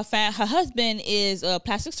 Her husband is a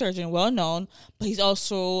plastic surgeon, well known, but he's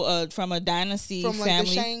also from a dynasty From like family.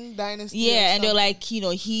 the Shang dynasty. Yeah, and they're like, you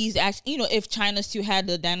know, he's actually, you know, if China still had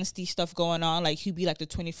the dynasty stuff going on, like he'd be like the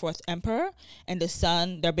 24th emperor, and the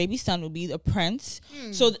son, their baby son, would be the prince.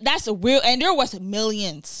 So that's a real, and they're worth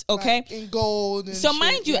millions. Okay, like in gold. And so shit,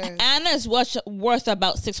 mind you, yes. Anna is worth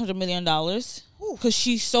about $600 million because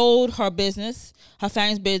she sold her business, her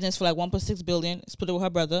family's business, for like $1.6 billion, split it with her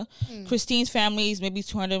brother. Christine's family is maybe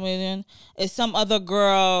 $200 million. It's some other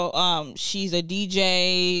girl. She's a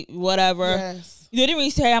DJ, whatever. Yes. They didn't really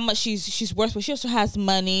say how much she's worth, but she also has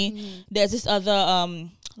money. There's this other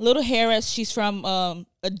Little Harris. She's from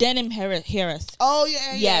Denim Harris. Oh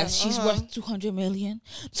yeah. Yes, she's worth $200 million.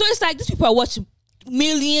 So it's like these people are watching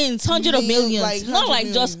millions, hundreds of millions, like not like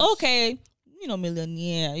millions. just okay. You know,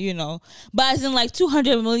 millionaire, you know, but as in like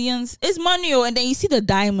 200 millions, it's money. And then you see the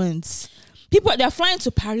diamonds. People, they're flying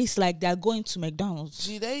to Paris like they're going to McDonald's.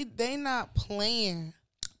 Gee, they not playing.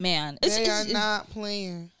 Man, They are not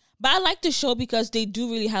playing. But I like the show because they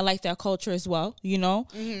do really highlight their culture as well, you know.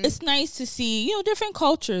 It's nice to see, you know, different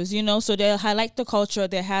cultures, you know. So they highlight the culture.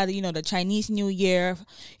 They had, you know, the Chinese New Year,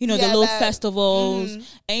 you know, the little festivals.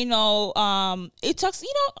 And, you know, it talks,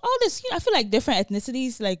 you know, all this, you know, I feel like different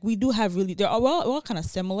ethnicities, like we do have really, we're all kind of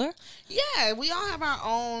similar. Yeah, we all have our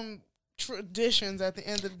own traditions at the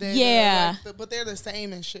end of the day. Yeah. But they're the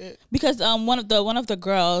same and shit. Because one of the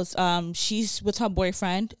girls, she's with her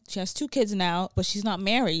boyfriend. She has 2 kids now, but she's not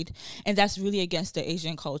married, and that's really against the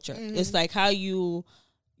Asian culture. It's like how you,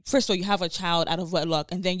 first of all, you have a child out of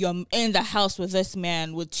wedlock, and then you're in the house with this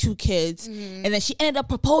man with 2 kids, and then she ended up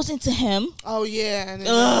proposing to him. Oh yeah, and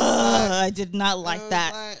I did not like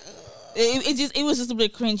that. It was just a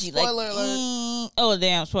bit cringy. Spoiler like, alert. Oh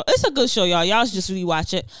damn! It's a good show, y'all. Y'all should just really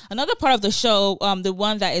watch it. Another part of the show, the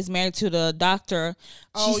one that is married to the doctor,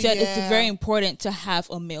 she said it's very important to have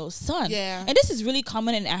a male son. Yeah, and this is really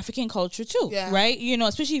common in African culture too, right? You know,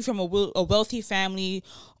 especially from a wealthy family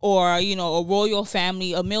or, you know, a royal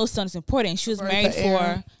family, a male son is important. She was married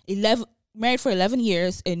for 11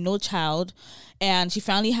 years and no child. And she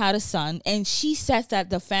finally had a son. And she said that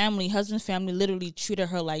the husband's family literally treated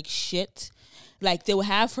her like shit. Like, they would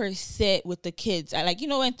have her sit with the kids. Like, you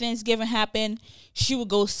know, when Thanksgiving happened, she would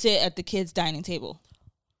go sit at the kids' dining table.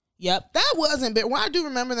 Yep. That wasn't big. Well, I do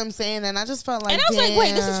remember them saying that, and I just felt like, and I was like,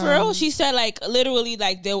 wait, this is for real? She said, like, literally,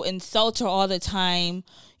 like, they would insult her all the time.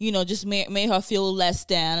 You know, just made her feel less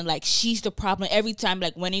than. Like, she's the problem every time.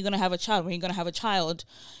 Like, when are you going to have a child? When are you going to have a child?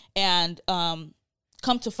 And,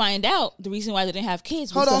 come to find out, the reason why they didn't have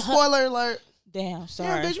kids was spoiler alert. Damn, sorry.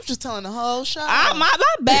 Yeah, bitch, you just telling the whole show. My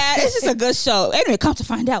bad. It's just a good show. Anyway, come to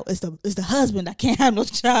find out, it's the husband that can't have no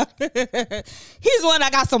child. He's the one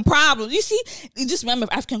that got some problems. You see, you just remember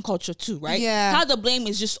African culture too, right? Yeah. How the blame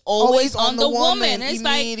is just always on the woman. It's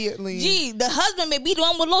immediately. Like, gee, the husband may be the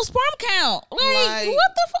one with low sperm count. Like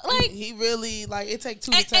what the fuck? Like, he really, like, it takes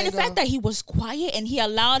 2 to tango. And the fact that he was quiet and he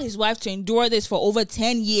allowed his wife to endure this for over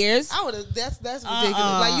 10 years. I would have. That's ridiculous.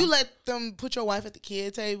 Like, you let them put your wife at the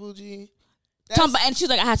kid table, G. And she's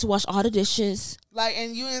like, I had to wash all the dishes. Like,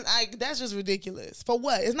 and that's just ridiculous. For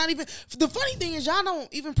what? It's not even. The funny thing is, y'all don't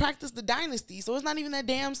even practice the dynasty, so it's not even that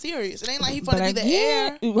damn serious. It ain't like he finna be the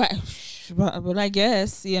heir. Right. But I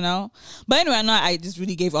guess, you know. But anyway, I just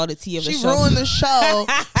really gave all the tea of the show. She ruined the show.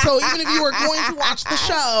 So even if you were going to watch the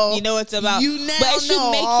show, you know what it's about. You now but it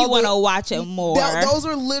should make you want to watch it more. Those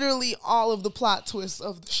are literally all of the plot twists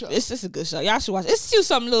of the show. It's just a good show. Y'all should watch it. It's still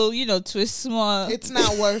some little, you know, twist small. It's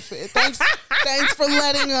not worth it. Thanks for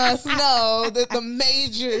letting us know that the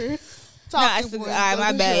major talking points.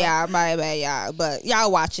 My bad, y'all. But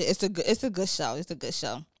y'all watch it. It's a good show. It's a good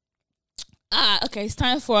show. Okay, it's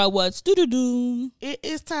time for our what's doo-doo-doo. It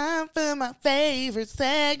is time for my favorite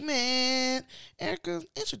segment. Erica,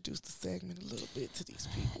 introduce the segment a little bit to these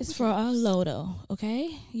people. It's for our Lodo,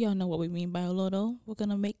 okay? Y'all know what we mean by a Lodo. We're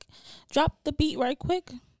gonna drop the beat right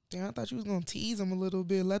quick. Yeah, I thought you was gonna tease them a little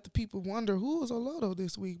bit, let the people wonder who was Olodo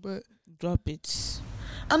this week, but drop it.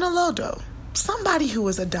 An Olodo, somebody who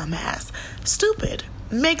is a dumbass, stupid,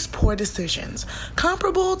 makes poor decisions,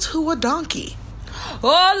 comparable to a donkey.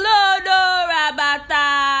 Oh Lord, oh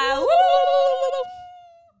Rabata.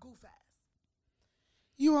 Woo! Goof ass.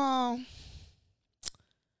 You all.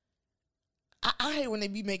 I hate when they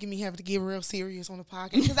be making me have to get real serious on the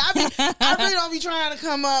podcast because I really don't be trying to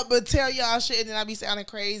come up but tell y'all shit and then I be sounding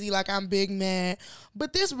crazy like I'm big mad.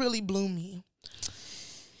 But this really blew me.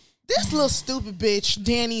 This little stupid bitch,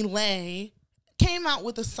 Danny Lay, came out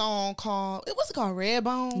with a song called, what's it called?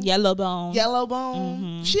 Redbone? Yellowbone. Yellowbone.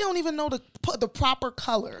 Mm-hmm. She don't even know the proper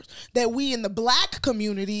colors that we in the black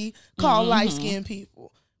community call light-skinned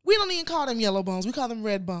people. We don't even call them yellow bones. We call them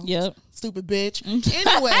red bones. Yep. Stupid bitch.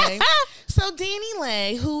 Anyway, so Danny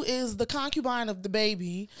Lay, who is the concubine of the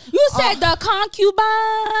baby. You said the concubine.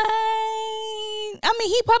 I mean,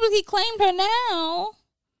 he publicly claimed her now.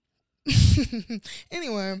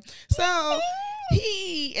 Anyway, so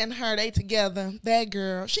he and her, they together. That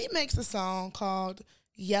girl, she makes a song called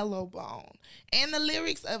Yellowbone. And the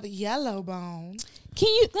lyrics of Yellowbone.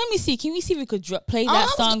 Let me see. Can we see if we could play that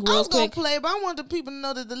song real I was gonna quick? play, but I want the people to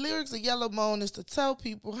know that the lyrics of Yellowbone is to tell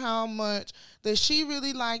people how much that she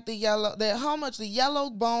really liked how much the yellow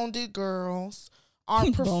boned girls are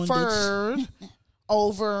preferred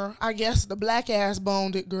over, I guess, the black ass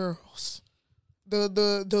boned girls.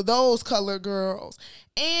 Those colored girls.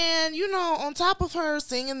 And, on top of her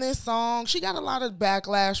singing this song, she got a lot of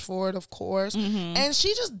backlash for it, of course. Mm-hmm. And she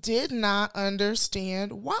just did not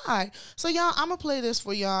understand why. So, y'all, I'm going to play this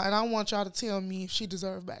for y'all, and I want y'all to tell me if she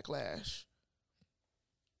deserved backlash.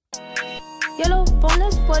 Yellow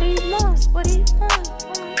bonus, what he wants, what he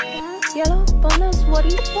wants. Yellow bonus, what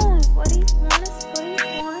he wants, what he wants, what he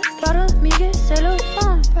wants. Para Miguel se lo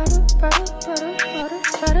dan, para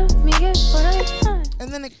Miguel what I want.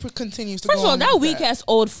 And then it continues to First go of all, on that like weak ass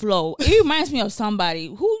old flow. It reminds me of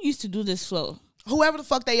somebody who used to do this flow. Whoever the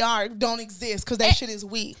fuck they are don't exist because that shit is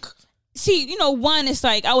weak. See, one is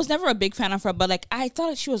like I was never a big fan of her, but like I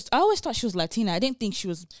always thought she was Latina. I didn't think she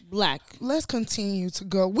was black. Let's continue to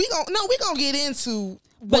go. We gonna get into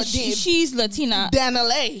but she's Latina. Danielle.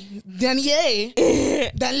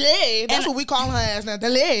 That's what we call her as now.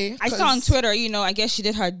 Danielle. I saw on Twitter, I guess she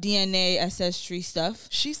did her DNA ancestry stuff.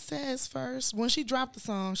 She says first, when she dropped the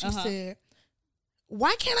song, she said,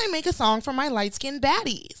 "Why can't I make a song for my light-skinned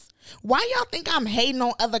baddies? Why y'all think I'm hating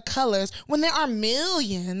on other colors when there are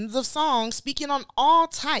millions of songs speaking on all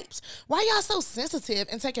types? Why y'all so sensitive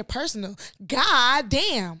and take it personal? God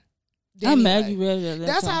damn." I'm mad you read it.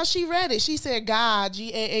 That's how she read it. She said God,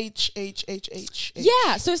 GAHHHH.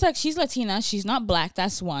 Yeah, so it's like she's Latina. She's not black.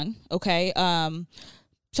 That's one. Okay.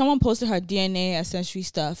 Someone posted her DNA ancestry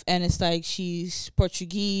stuff, and it's like she's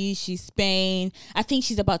Portuguese, she's Spain. I think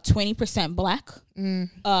she's about 20% black.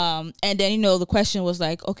 And then the question was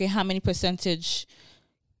like, okay, how many percentage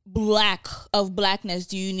blackness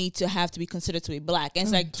do you need to have to be considered to be black? And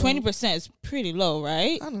it's like 20% is pretty low,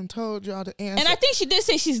 right? I done told y'all the answer. And I think she did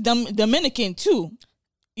say she's Dominican too,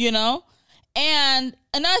 And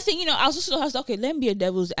another thing, I was just okay, let me be a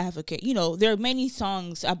devil's advocate. There are many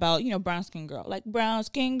songs about, brown skin girl, like brown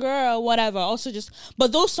skin girl, whatever. Also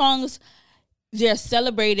but those songs, they're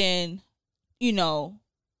celebrating,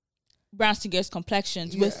 brown skin girls'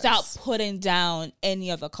 complexions without putting down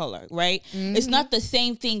any other color, right? Mm-hmm. It's not the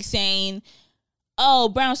same thing saying, oh,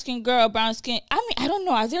 brown skin girl, brown skin. I mean, I don't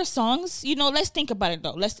know. Are there songs? Let's think about it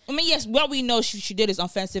though. Yes, what we know she did is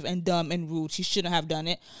offensive and dumb and rude. She shouldn't have done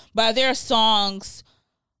it. But are there songs,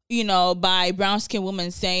 by brown skin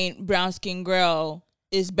women saying brown skin girl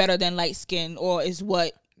is better than light skin or is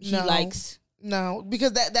what he likes? No,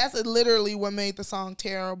 because that's literally what made the song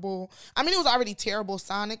terrible. I mean, it was already terrible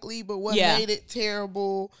sonically, but what made it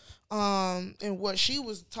terrible and what she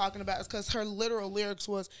was talking about is because her literal lyrics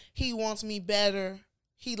was, he wants me better,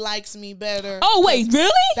 he likes me better. Oh, wait,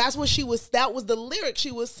 really? That was the lyric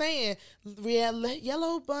she was saying.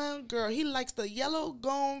 Yellow bun girl, he likes the yellow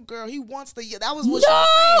gone girl, he wants the, that was what she was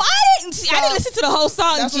saying. I didn't listen to the whole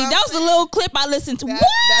song, G. That was a little clip I listened to. What?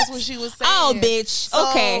 That's what she was saying. Oh, bitch.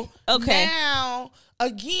 So okay. Now,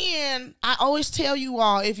 again, I always tell you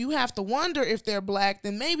all, if you have to wonder if they're black,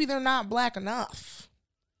 then maybe they're not black enough.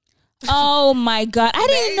 Oh my God! I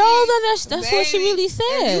didn't know that's what she really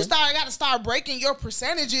said. If you got to start breaking your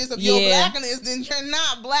percentages of your blackness, then you're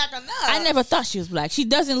not black enough. I never thought she was black. She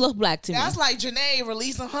doesn't look black to me. That's like Janae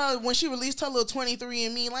releasing when she released her little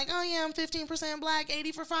 23andMe, like, oh yeah, I'm 15% black,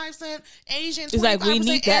 85% Asian. It's like we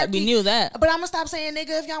need that. We knew that. But I'm gonna stop saying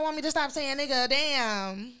nigga if y'all want me to stop saying nigga.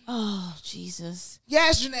 Damn. Oh Jesus.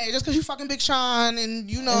 Yes, Janae. Just because you fucking Big Sean and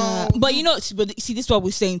but see, this is what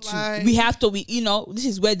we're saying too. Like, we have to. This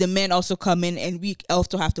is where the men women also come in and we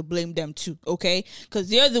also have to blame them too, okay? Because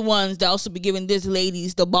they're the ones that also be giving these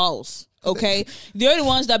ladies the balls, okay? They're the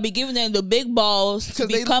ones that be giving them the big balls to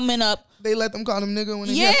be coming up. They let them call them nigga when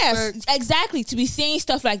they have sex. Yes, exactly. To be saying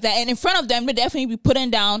stuff like that. And in front of them, they definitely be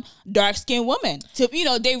putting down dark-skinned women. To,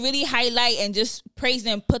 they really highlight and just praise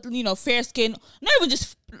them, put, fair skin, not even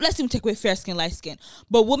just, let's even take away fair skin, light skin,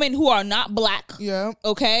 but women who are not black. Yeah.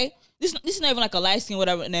 Okay? This is not even like a light skin,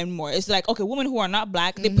 whatever anymore. It's like, okay, women who are not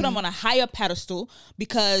black, they put them on a higher pedestal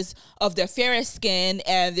because of their fairer skin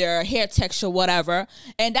and their hair texture, whatever.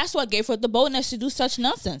 And that's what gave her the boldness to do such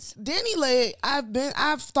nonsense. DaniLeigh,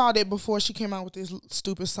 I've thought it before she came out with this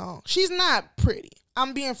stupid song. She's not pretty.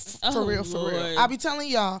 I'm being for real. I be telling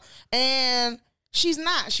y'all. And she's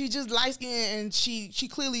not. She's just light skinned and she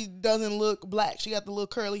clearly doesn't look black. She got the little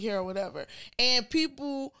curly hair or whatever. And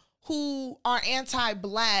people who are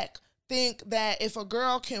anti-black think that if a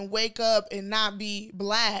girl can wake up and not be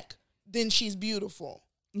black, then she's beautiful.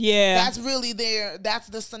 Yeah. That's really that's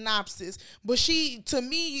the synopsis. But to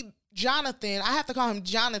me, Jonathan, I have to call him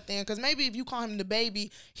Jonathan because maybe if you call him the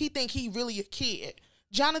baby, he think he really a kid.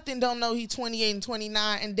 Jonathan don't know he's 28 and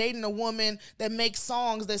 29 and dating a woman that makes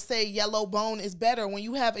songs that say yellow bone is better when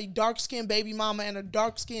you have a dark-skinned baby mama and a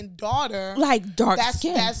dark-skinned daughter. Like dark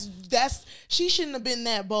skin. She shouldn't have been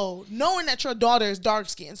that bold, knowing that your daughter is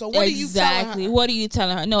dark-skinned. So what are you telling her? What are you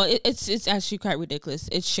telling her? No, it's actually quite ridiculous.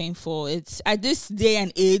 It's shameful. It's at this day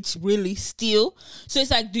and age really still. So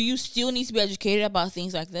it's like, do you still need to be educated about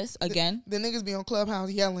things like this again? The niggas be on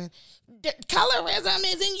Clubhouse yelling, colorism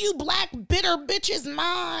is in you black bitter bitches'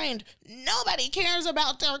 mind. Nobody cares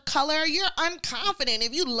about their color. You're unconfident.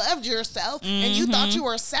 If you loved yourself and you thought you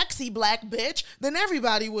were a sexy black bitch, then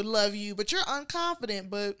everybody would love you. But you're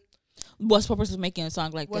unconfident. But what's the purpose of making a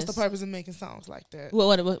song like what's this? the purpose of making songs like that?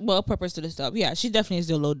 What purpose to this stuff? Yeah, she definitely is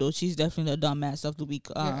the low dose. She's definitely the dumbass of the week.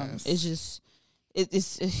 Yes. It's just. It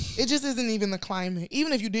just isn't even the climate.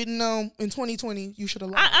 Even if you didn't know in 2020, you should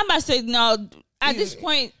have learned. I'm about to say no. At this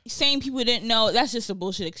point, saying people didn't know, that's just a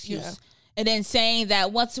bullshit excuse. Yeah. And then saying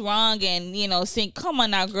that what's wrong and, saying, come on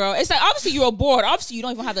now, girl. It's like, obviously you're bored. Obviously you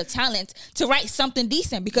don't even have the talent to write something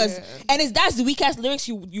decent because, that's the weak-ass lyrics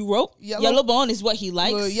you wrote. Yellow Bone is what he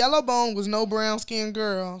likes. Well, Yellow Bone was no brown-skinned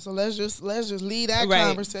girl. So let's just leave that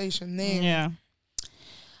conversation there. Yeah.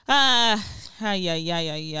 But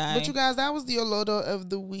you guys, that was the Olodo of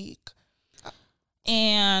the week.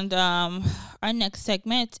 And our next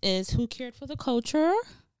segment is Who Cared for the Culture,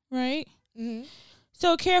 right? Mm-hmm.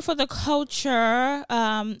 So Care for the Culture,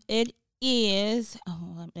 it is,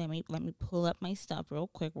 let me pull up my stuff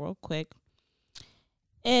real quick.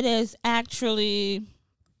 It is actually,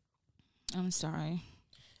 I'm sorry.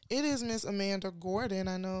 It is Miss Amanda Gordon.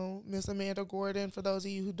 I know Miss Amanda Gordon, for those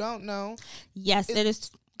of you who don't know. Yes, it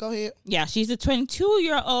is. Go ahead. Yeah, she's a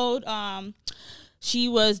 22-year-old. She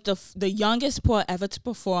was the youngest poet ever to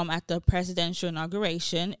perform at the presidential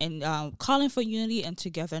inauguration and calling for unity and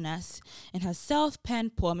togetherness in her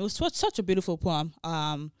self-penned poem. It was such a beautiful poem.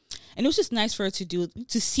 And it was just nice for her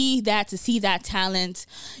to see that talent.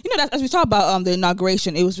 That as we talk about the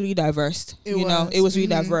inauguration, it was really diverse. It was really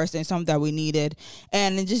diverse and something that we needed.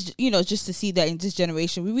 And just just to see that in this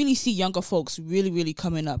generation, we really see younger folks really, really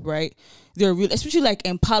coming up, right? They're really, especially like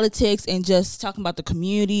in politics and just talking about the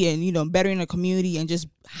community and bettering the community and just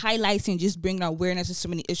highlighting, just bringing awareness to so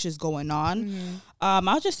many issues going on. Mm-hmm.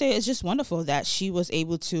 I'll just say it's just wonderful that she was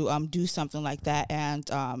able to do something like that and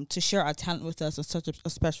to share our talent with us on such a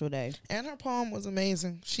special day. And her poem was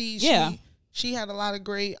amazing. She had a lot of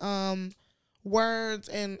great words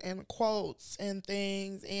and quotes and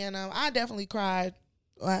things, and I definitely cried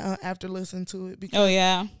after listening to it because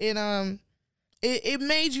it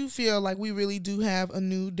made you feel like we really do have a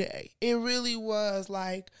new day. It really was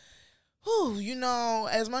like,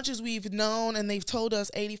 as much as we've known and they've told us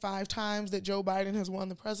 85 times that Joe Biden has won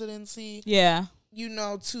the presidency. Yeah.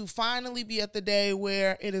 To finally be at the day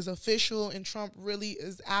where it is official and Trump really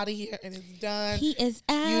is out of here and it's done. He is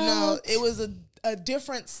out. It was a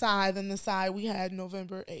different side than the side we had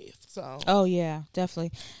November 8th. So. Oh yeah,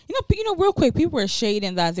 definitely. Real quick, people were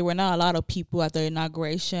shading that there were not a lot of people at the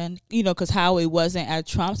inauguration, because how it wasn't at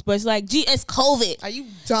Trump's, but it's like, gee, it's COVID. Are you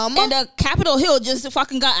dumb? And the Capitol Hill just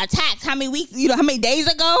fucking got attacked how many weeks, how many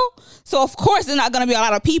days ago? So of course there's not going to be a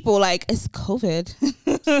lot of people. Like, it's COVID.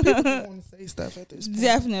 People don't want to say stuff at this point.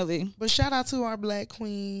 Definitely. But shout out to our Black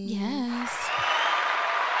queen. Yes.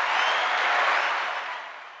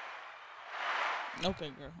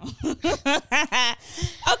 Okay, girl.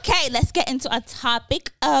 Okay, let's get into a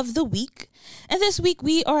topic of the week. And this week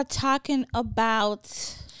we are talking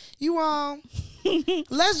about... You all,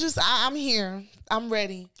 I'm here. I'm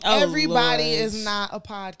ready. Oh, Everybody Lord. is not a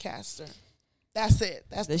podcaster. That's it.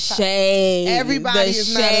 That's The top. shade. Everybody The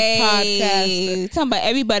is not a podcaster. Talking about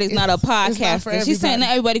everybody's not a It's not for podcaster. She's saying everybody. that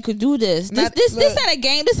everybody could do this. Not- This look. ain't a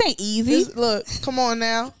game. This ain't easy. Look, come on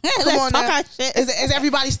now. Come Let's on talk now. our shit. Is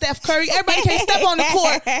everybody Steph Curry? Everybody can't step on the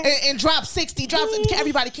court and drop 60.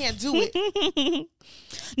 Everybody can't do it.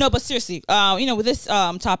 No, but seriously, with this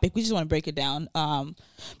topic, we just want to break it down.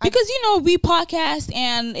 Because we podcast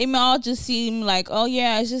and it may all just seem like, oh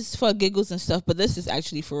yeah, it's just for giggles and stuff, but this is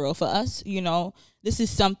actually for real for us. This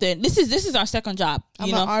is something. This is our second job. I'm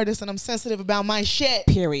an artist and I'm sensitive about my shit.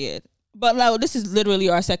 Period. But no, this is literally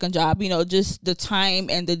our second job. Just the time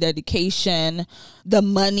and the dedication, the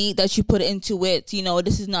money that you put into it.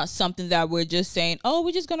 This is not something that we're just saying, oh,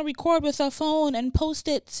 we're just going to record with our phone and post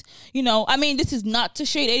it. This is not to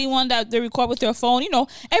shade anyone that they record with their phone.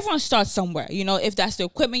 Everyone starts somewhere. If that's the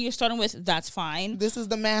equipment you're starting with, that's fine. This is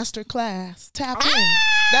the master class. Tap in.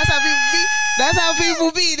 That's how people be. That's how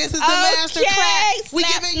people be. This is the master class. We're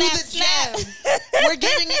giving you the gems. We're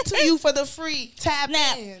giving it to you for the free. Tap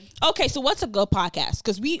in. Okay, so what's a good podcast?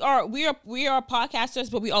 Because we are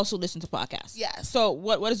podcasters, but we also listen to podcasts. Yes. So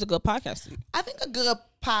what is a good podcast? I think a good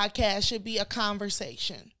podcast should be a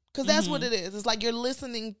conversation. Because that's what it is. It's like you're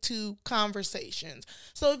listening to conversations.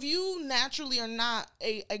 So if you naturally are not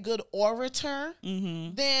a good orator,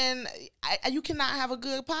 then you cannot have a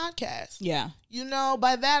good podcast. Yeah.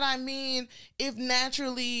 By that I mean, if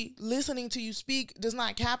naturally listening to you speak does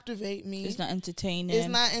not captivate me. It's not entertaining.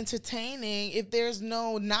 If there's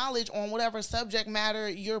no knowledge on whatever subject matter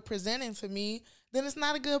you're presenting to me, then it's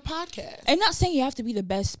not a good podcast. And not saying you have to be the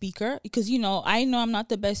best speaker, because I know I'm not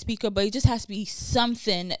the best speaker, but it just has to be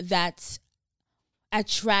something that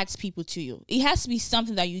attracts people to you. It has to be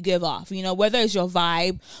something that you give off, whether it's your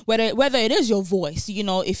vibe, whether it is your voice.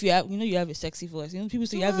 If you have, you have a sexy voice. People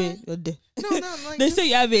say you have they say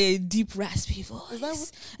you have a deep raspy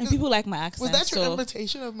voice, and people like my accent. Was that your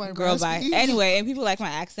imitation of my girl? raspy? Bye. Anyway, and people like my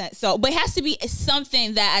accent. So, but it has to be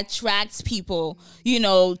something that attracts people,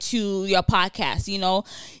 to your podcast. When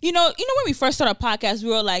we first started a podcast, we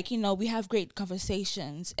were like, we have great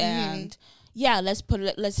conversations and. Yeah, let's put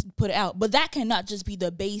it out. But that cannot just be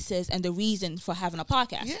the basis and the reason for having a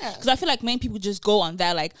podcast. Yeah. Because I feel like many people just go on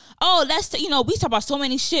that like, oh, we talk about so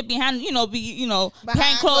many shit behind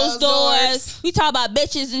behind closed doors. We talk about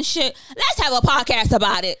bitches and shit. Let's have a podcast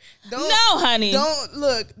about it. No, honey.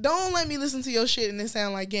 Don't let me listen to your shit and it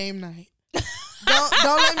sound like game night.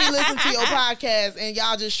 Don't let me listen to your podcast and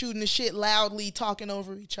y'all just shooting the shit loudly, talking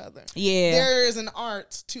over each other. Yeah, there is an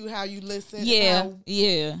art to how you listen. Yeah,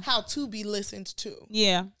 how to be listened to.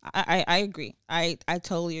 Yeah, I agree. I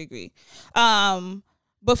totally agree.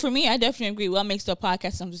 But for me, I definitely agree. What makes the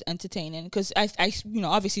podcast just entertaining? Because I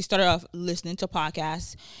obviously started off listening to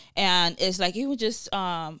podcasts, and it's like it was just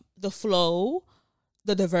the flow,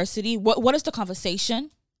 the diversity. What is the conversation?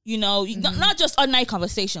 Not just a night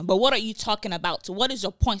conversation, but what are you talking about? So what is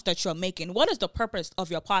your point that you're making? What is the purpose of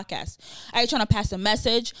your podcast? Are you trying to pass a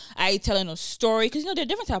message? Are you telling a story? Because, there are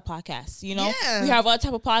different type of podcasts, We have other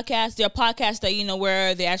type of podcasts. There are podcasts that,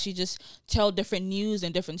 where they actually just tell different news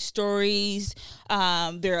and different stories.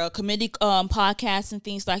 There are comedic podcasts and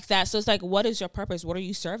things like that. So it's like, what is your purpose? What are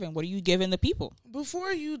you serving? What are you giving the people?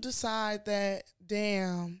 Before you decide that,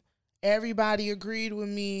 damn, everybody agreed with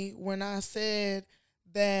me when I said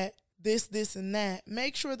that this, and that,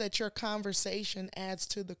 make sure that your conversation adds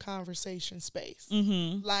to the conversation space.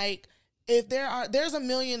 Mm-hmm. Like, if there's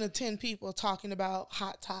 1,000,010 people talking about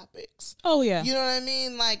hot topics. Oh, yeah. You know what I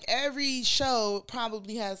mean? Like, every show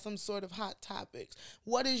probably has some sort of hot topics.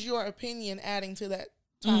 What is your opinion adding to that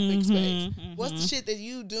topic space? Mm-hmm. What's the shit that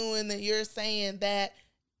you doing that you're saying that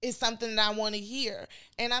is something that I want to hear?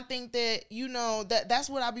 And I think that, that's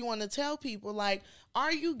what I be wanting to tell people. Like,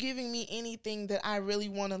 are you giving me anything that I really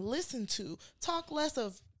want to listen to? Talk less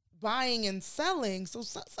of buying and selling. So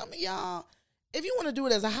some of y'all, if you want to do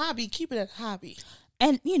it as a hobby, keep it as a hobby.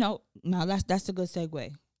 And, now that's a good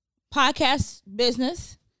segue. Podcast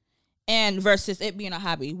business and versus it being a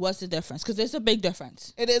hobby. What's the difference? Because there's a big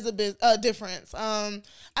difference. It is a difference. I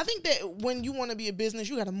think that when you want to be a business,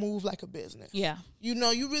 you got to move like a business. Yeah.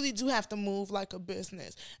 You really do have to move like a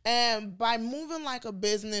business. And by moving like a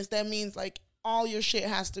business, that means like all your shit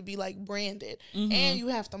has to be like branded, and you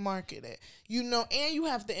have to market it, and you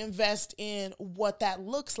have to invest in what that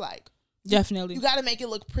looks like. Definitely. You got to make it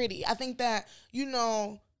look pretty. I think that,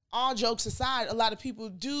 all jokes aside, a lot of people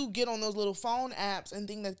do get on those little phone apps and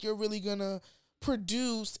think that you're really going to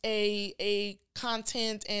produce a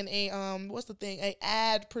content and a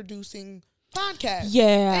ad producing podcast.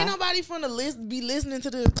 Yeah. Ain't nobody from the list be listening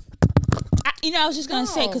to the I was just gonna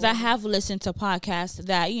say, because I No. have listened to podcasts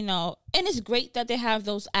that, and it's great that they have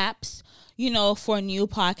those apps, for new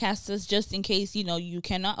podcasters, just in case, you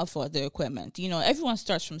cannot afford the equipment. Everyone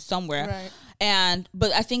starts from somewhere. Right.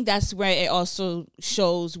 But I think that's where it also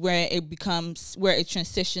shows where it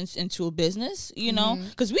transitions into a business,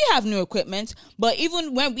 because we have new equipment, but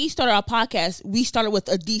even when we started our podcast, we started with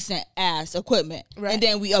a decent ass equipment, Right. and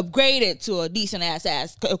then we upgraded to a decent ass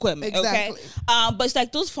equipment. Exactly. Okay. But it's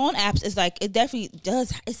like those phone apps is like, it definitely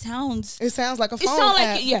does. It sounds like a phone sound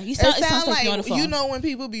app. like, yeah, it sounds sounds like you're on the phone. You know when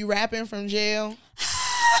people be rapping from jail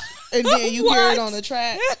and then you hear it on the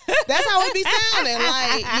track? That's how it be sounding.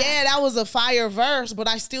 Like, yeah, that was a fire verse, but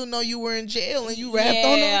I still know you were in jail and you rapped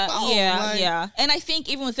on the phone. Yeah. And I think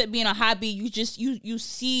even with it being a hobby, you just you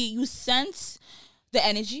sense the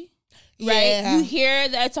energy. Right, Yeah. you hear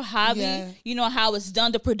that it's a hobby. Yeah. You know how it's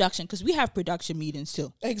done, the production, because we have production meetings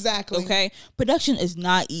too. Exactly. Okay, production is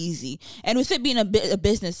not easy, and with it being a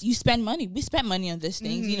business, you spend money. We spend money on these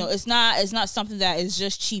things. It's not something that is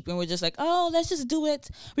just cheap, and we're just like, oh, let's just do it.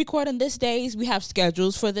 Record on this days. We have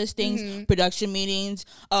schedules for these things, production meetings,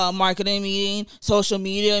 marketing meeting, social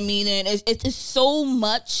media meeting. It's so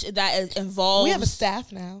much that is involved. We have a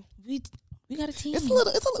staff now. We got a team. We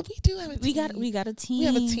do have a team. We got a team. We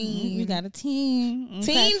have a team. We got a team.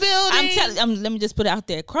 Okay. Team building. Let me just put it out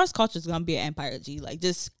there. Cross culture is gonna be an empire, G. Like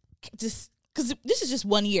just because this is just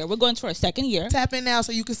 1 year. We're going to our second year. Tap in now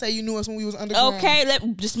so you can say you knew us when we was underground. Okay,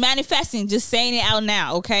 just manifesting, just saying it out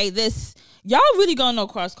now. Okay, y'all really gonna know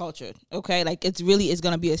cross culture. Okay, like it's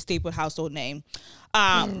gonna be a staple household name.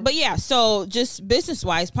 But yeah, so just business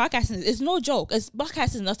wise, podcasting is no joke.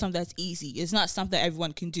 Podcasting is not something that's easy. It's not something that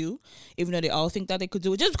everyone can do, even though they all think that they could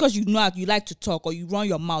do it. Just because you like to talk or you run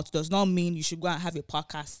your mouth does not mean you should go and have a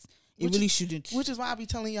podcast. It really shouldn't. Which is why I be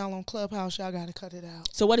telling y'all on Clubhouse, y'all gotta cut it out.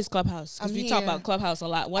 So what is Clubhouse? Because we talk here. about Clubhouse a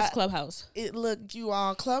lot. What's Clubhouse? You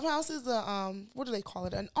all. Clubhouse is a what do they call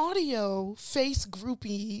it? An audio face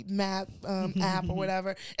groupie map app or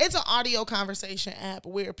whatever. It's an audio conversation app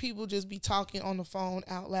where people just be talking on the phone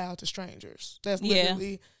out loud to strangers. That's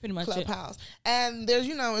literally pretty much Clubhouse. And there's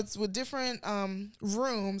it's with different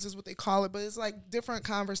rooms is what they call it, but it's like different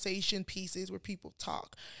conversation pieces where people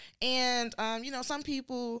talk. And some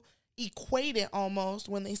people equate it almost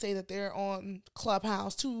when they say that they're on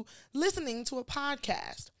Clubhouse to listening to a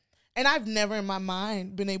podcast. And I've never in my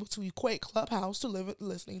mind been able to equate Clubhouse to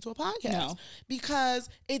listening to a podcast because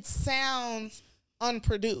it sounds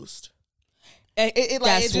unproduced.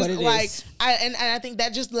 That's what it is. I think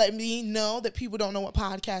that just let me know that people don't know what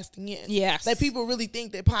podcasting is. Yes. That people really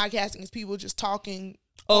think that podcasting is people just talking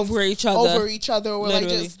over each other, or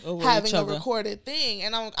literally, like just over having each a other. recorded thing.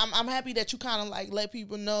 And I'm happy that you kind of like let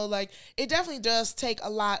people know like it definitely does take a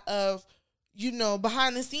lot of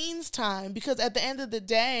behind the scenes time, because at the end of the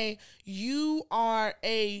day you are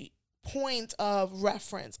a point of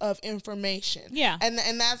reference of information. Yeah. And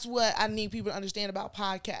that's what I need people to understand about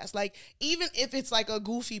podcasts. Like even if it's like a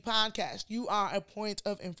goofy podcast, you are a point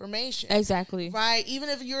of information. Exactly. Right? Even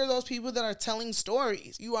if you're those people that are telling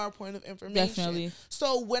stories, you are a point of information. Definitely.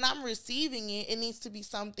 So when I'm receiving it, it needs to be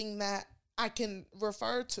something that I can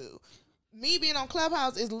refer to. Me being on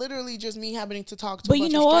Clubhouse is literally just me having to talk to a bunch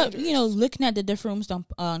you know of what? strangers. Looking at the different rooms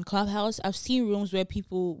on Clubhouse, I've seen rooms where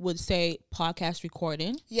people would say podcast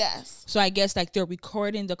recording. Yes. So I guess like they're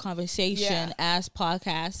recording the conversation as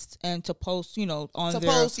podcasts and to post, on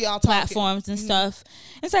their platforms and stuff.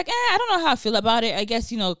 It's like, I don't know how I feel about it. I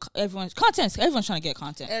guess, everyone's trying to get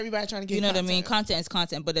content. Everybody trying to get You know content. what I mean? Content is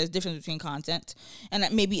content, but there's a difference between content. And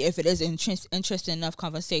that maybe if it is interesting enough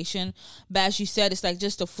conversation, but as you said, it's like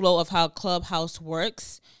just the flow of how Clubhouse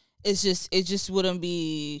works. It just wouldn't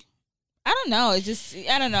be, I don't know.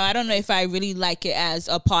 I don't know. I don't know if I really like it as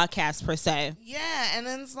a podcast per se. Yeah, and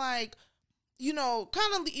then it's like,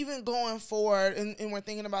 kind of even going forward and we're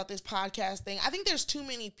thinking about this podcast thing. I think there's too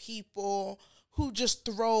many people who just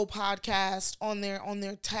throw podcast on their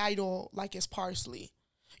title like it's parsley.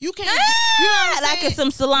 You can't, you know what I'm like saying? it's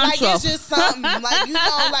some cilantro. Like it's just something. Like,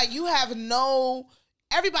 like you have no...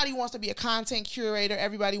 Everybody wants to be a content curator.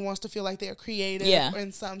 Everybody wants to feel like they're creative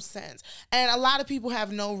in some sense. And a lot of people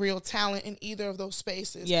have no real talent in either of those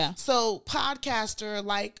spaces. Yeah. So podcaster,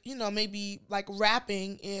 like, maybe like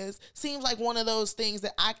rapping seems like one of those things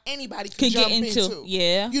that anybody could jump get into.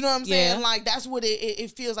 Yeah. You know what I'm saying? Yeah. Like that's what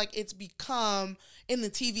it feels like it's become in the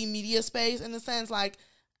TV media space, in the sense like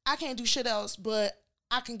I can't do shit else, but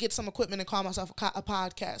I can get some equipment and call myself a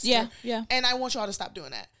podcaster. Yeah. Yeah. And I want y'all to stop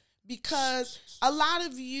doing that. Because a lot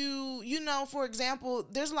of you, for example,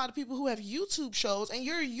 there's a lot of people who have YouTube shows and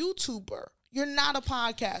you're a YouTuber. you're not a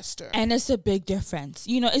podcaster. And it's a big difference.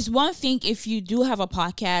 You know, it's one thing if you do have a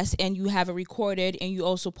podcast and you have it recorded and you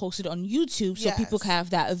also post it on YouTube so people can have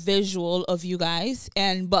that visual of you guys.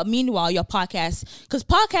 But meanwhile, your podcast, because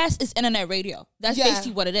podcast is internet radio. That's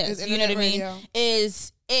basically what it is. You know what I mean?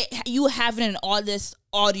 You have it in all this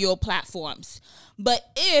audio platforms. But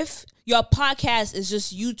if your podcast is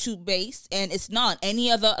just YouTube based and it's not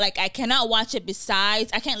any other, like I cannot watch it I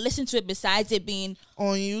can't listen to it besides it being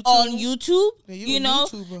on YouTube. Yeah, you know?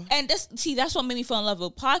 YouTuber. And that's what made me fall in love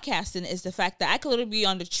with podcasting is the fact that I could literally be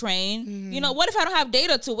on the train. Mm-hmm. You know, what if I don't have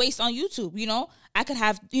data to waste on YouTube? You know, I could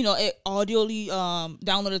have, it audioly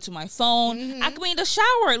downloaded to my phone. Mm-hmm. I could be in the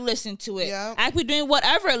shower listening to it. Yeah. I could be doing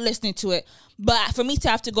whatever listening to it. But for me to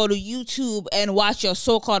have to go to YouTube and watch your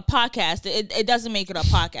so-called podcast, it doesn't make it a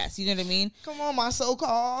podcast. You know what I mean? Come on, my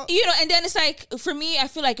so-called. And then it's like, for me, I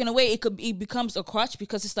feel like in a way it becomes a crutch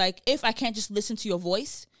because it's like, if I can't just listen to your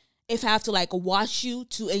voice, if I have to like watch you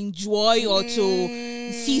to enjoy or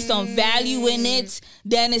to see some value in it,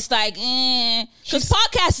 then it's like, because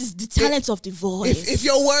podcast is the talent of the voice. If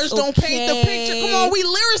your words don't paint the picture, come on, we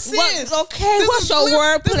lyricists. What's your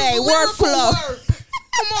wordplay, wordflow?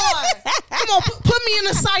 Come on, put me in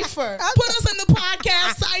the cipher. Put us in the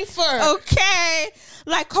podcast cipher. Okay.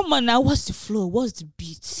 Like, come on now, what's the flow? What's the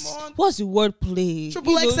beat? What's the wordplay?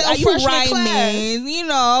 Triple XL are you rhyming?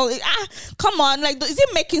 Class. Come on, like, is it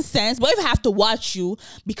making sense? But if I have to watch you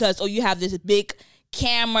because, you have this big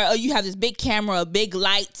camera, or you have this big camera, a big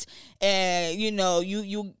light, and, you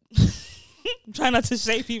I'm trying not to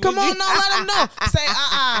say people. Come on, no, let them know. Say,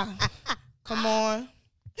 Come on.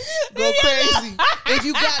 Go crazy. If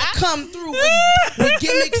you gotta come through with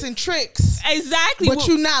gimmicks and tricks. Exactly. But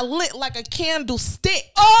you not lit like a candlestick.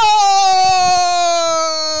 Oh,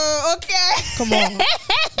 okay. Come on.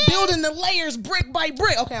 Building the layers brick by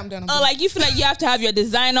brick. Okay, I'm done. Like you feel like you have to have your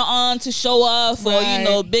designer on to show off, right.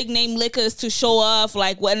 Or big name liquors to show off.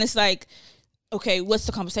 Like when it's like, okay, what's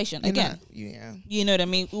the conversation? Again, you know what I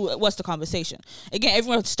mean? What's the conversation? Again,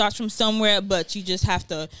 everyone starts from somewhere, but you just have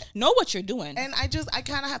to know what you're doing. And I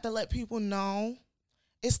kind of have to let people know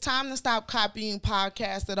it's time to stop copying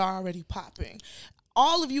podcasts that are already popping.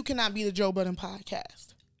 All of you cannot be the Joe Budden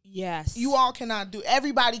podcast. Yes. You all cannot do.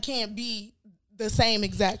 Everybody can't be the same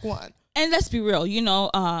exact one. And let's be real,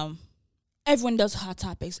 everyone does hot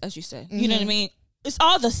topics, as you said. You know what I mean? It's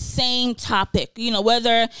all the same topic,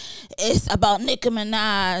 whether it's about Nicki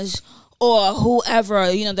Minaj or whoever,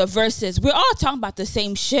 the verses. We're all talking about the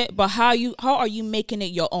same shit, but how are you making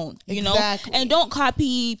it your own, Exactly. And don't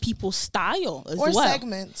copy people's style as well. Or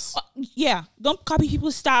segments. Don't copy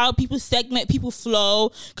people's style, people's segment, people's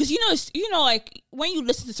flow. Because, like when you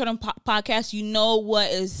listen to certain podcasts,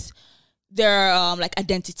 what is their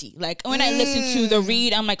identity. Like when I listen to the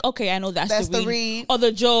Read, I'm like, okay, I know that's the Read. Or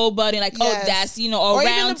the Joe Budden, like, that's or Round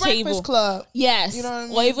even the Table. Breakfast Club. Yes. You know what I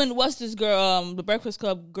mean? Or even what's this girl, the Breakfast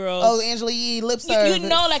Club girl. Oh, Angela Yee, Lip Service.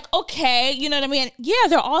 Like, okay, you know what I mean? Yeah,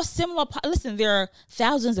 they're all similar. Listen, there are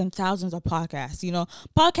thousands and thousands of podcasts.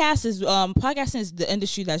 Podcasting is the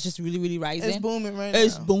industry that's just really, really rising. It's booming right now.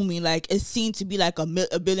 It's booming. Like it's seen to be like a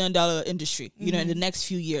 $1 billion industry. In the next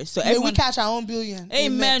few years. So we catch our own billion.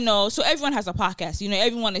 Amen. No, so everyone has a podcast.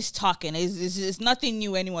 Everyone is talking. It's nothing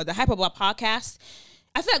new anymore. The hype about podcasts.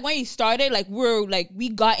 I feel like when you started, we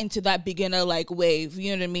got into that beginner wave.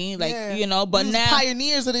 You know what I mean? But we now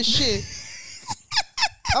pioneers of this shit.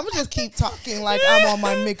 I'm gonna just keep talking like I'm on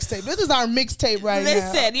my mixtape. This is our mixtape now.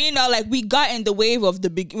 Listen, we got in the wave of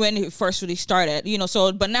when it first really started.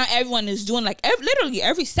 So but now everyone is doing literally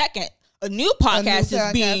every second. A new podcast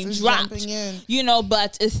is being dropped,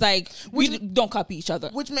 but it's like we don't copy each other.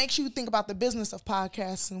 Which makes you think about the business of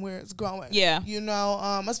podcasts and where it's going. Yeah.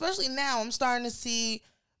 Especially now I'm starting to see,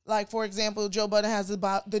 for example, Joe Budden has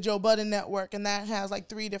the Joe Budden Network, and that has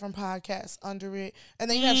 3 different podcasts under it. And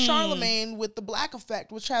then you have Charlemagne with the Black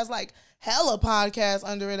Effect, which has hella podcasts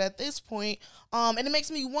under it at this point. And it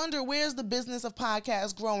makes me wonder, where's the business of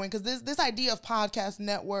podcasts growing? Because this idea of podcast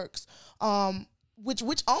networks,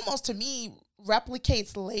 which almost to me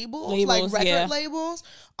replicates labels like record labels.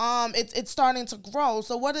 It's starting to grow.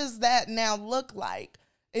 So what does that now look like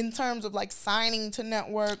in terms of signing to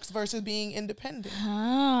networks versus being independent?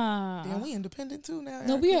 Damn, we independent too now.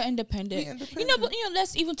 No, we are independent. But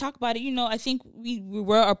let's even talk about it. I think we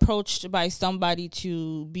were approached by somebody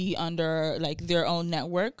to be under their own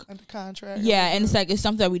network. Under contract. Yeah, and it's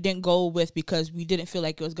something that we didn't go with because we didn't feel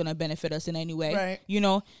like it was gonna benefit us in any way. Right.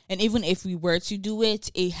 And even if we were to do it,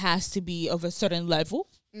 it has to be of a certain level.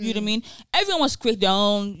 You know what I mean? Everyone wants to create their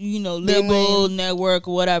own, label, network,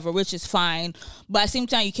 whatever, which is fine. But at the same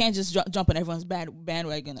time, you can't just jump on everyone's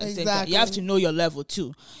bandwagon. At the same time. You have to know your level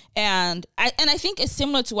too. And I think it's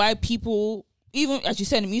similar to why people, even as you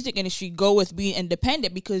said in the music industry, go with being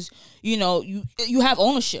independent because you have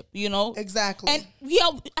ownership. Exactly. And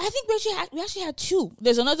I think we actually had two.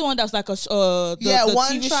 There's another one that was like the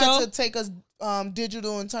one TV tried show. to take us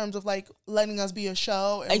digital in terms of like letting us be a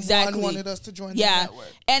show, and exactly. one wanted us to join the network.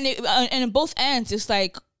 And in both ends, it's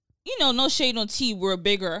like no shade, no tea. We're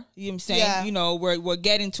bigger. You know what I'm saying? Yeah. We're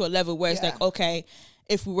getting to a level where it's like, okay,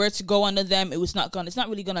 if we were to go under them, it's not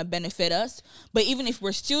really gonna benefit us. But even if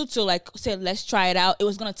we're still to like say, let's try it out, it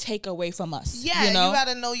was gonna take away from us. Yeah, you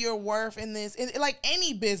gotta know your worth in this, in like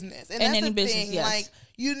any business, and that's the thing. Yes. Like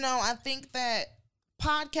I think that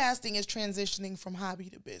podcasting is transitioning from hobby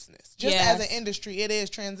to business. Just as an industry, it is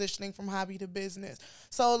transitioning from hobby to business.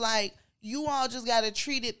 So like, you all just got to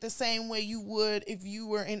treat it the same way you would if you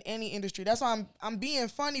were in any industry. That's why I'm being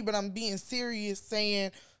funny, but I'm being serious saying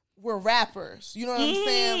we're rappers. You know what I'm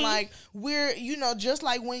saying? Like, we're, just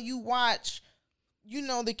like when you watch,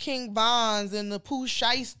 the King Vons and the Pooh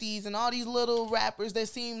Shiesties and all these little rappers that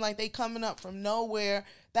seem like they coming up from nowhere.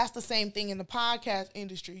 That's the same thing in the podcast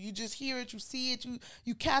industry. You just hear it, you see it,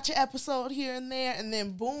 you catch an episode here and there, and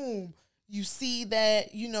then boom, you see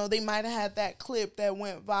that, they might have had that clip that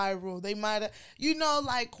went viral. They might have,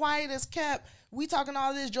 like Quiet as Kept. We talking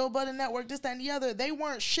all this Joe Budden Network, this, that, and the other. They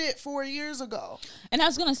weren't shit 4 years ago. And I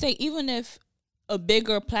was going to say, even if a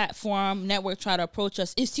bigger platform network try to approach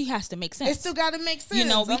us, it still has to make sense. It still got to make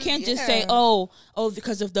sense. We can't just say, oh,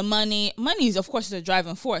 because of the money. Money is, of course, the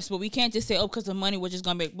driving force, but we can't just say, oh, because of money, we're just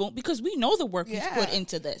going to make boom, because we know the work we've put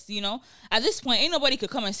into this, At this point, ain't nobody could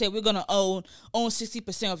come and say, we're going to own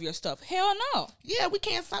 60% of your stuff. Hell no. Yeah, we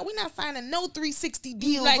can't sign. We're not signing no 360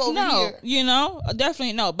 deals like, over no, here.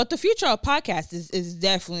 Definitely no. But the future of podcasts is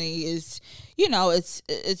definitely it's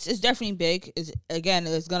definitely big. It's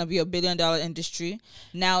going to be $1 billion industry.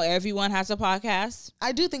 Now everyone has a podcast.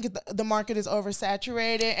 I do think the market is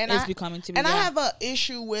oversaturated, and it's becoming to be. And I have an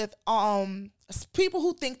issue with people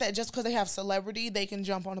who think that just because they have celebrity, they can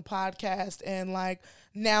jump on a podcast and like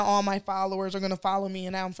now all my followers are gonna follow me,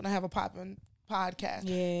 and now I'm gonna have a popping podcast.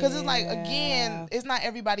 Because it's like, again, it's not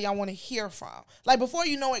everybody I want to hear from. Like, before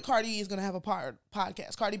you know it, Cardi E is gonna have a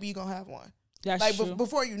podcast. Cardi B gonna have one. That's like true.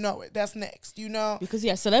 Before you know it, that's next.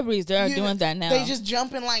 Because celebrities, they're doing that now. They just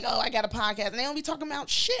jumping like, oh, I got a podcast, and they don't be talking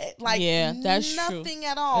about shit. Like, that's nothing true.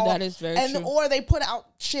 at all. That is very true. Or they put out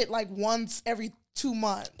shit like once every 2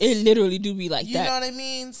 months. It literally do be like that. You know what I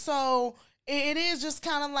mean? So it is just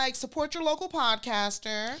kind of like, support your local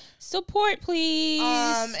podcaster. Support, please.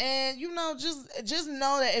 And just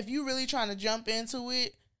know that if you really trying to jump into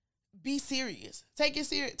it, be serious. Take it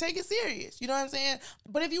serious. You know what I'm saying?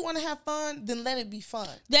 But if you want to have fun, then let it be fun.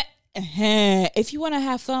 If you want to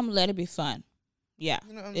have fun, let it be fun. Yeah.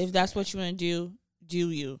 If that's what you want to do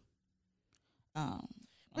you.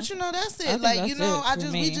 But that's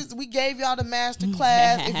it. We gave y'all the master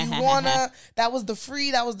class. If you wanna, that was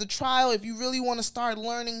the trial. If you really want to start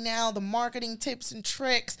learning now the marketing tips and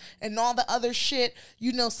tricks and all the other shit,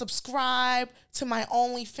 subscribe to my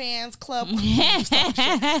OnlyFans club. But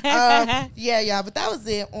that was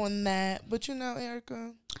it on that. But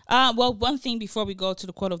Erica. Well, one thing before we go to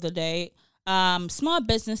the quote of the day, small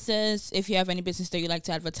businesses, if you have any business that you'd like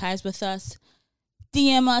to advertise with us,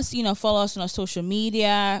 DM us, follow us on our social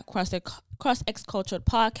media, Cross X Cultured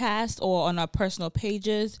Podcast, or on our personal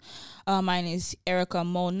pages. Mine is Erica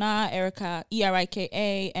Mona, Erica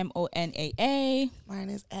ErikaMonaa. Mine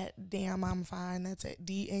is at Damn I'm Fine. That's at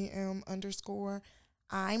DAM_I'm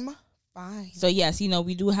Fine. So yes,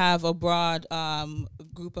 we do have a broad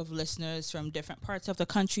group of listeners from different parts of the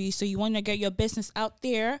country. So you want to get your business out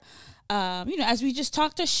there. As we just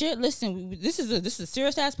talked to shit, listen, this is a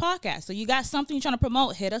serious ass podcast. So you got something you're trying to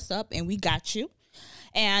promote, hit us up and we got you.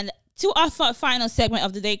 And to our final segment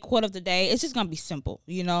of the day, quote of the day, it's just gonna be simple,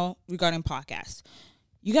 regarding podcasts.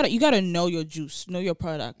 You gotta know your juice, know your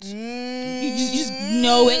product. You just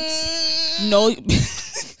know it.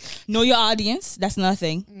 Know your audience. That's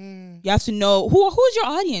nothing. You have to know who's your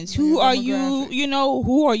audience. Who are you?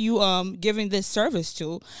 Who are you giving this service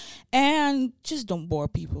to? And just don't bore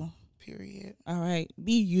people. Period. All right.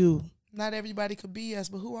 Be you. Not everybody could be us,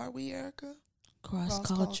 but who are we, Erica? Cross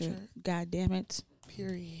culture. God damn it.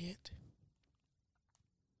 Period.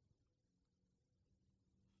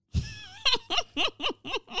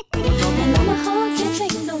 And now my heart can't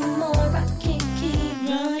take no more. I can't keep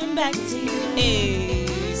running back to you. Hey.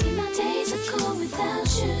 See, my days are cold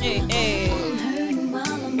without you. Hey. I'm hurting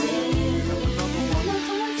while I'm with you. And now my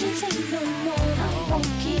heart can't take no more. I won't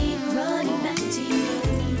keep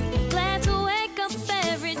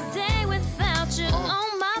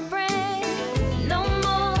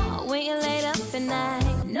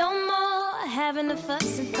night. No more having to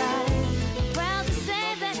fuss and fight.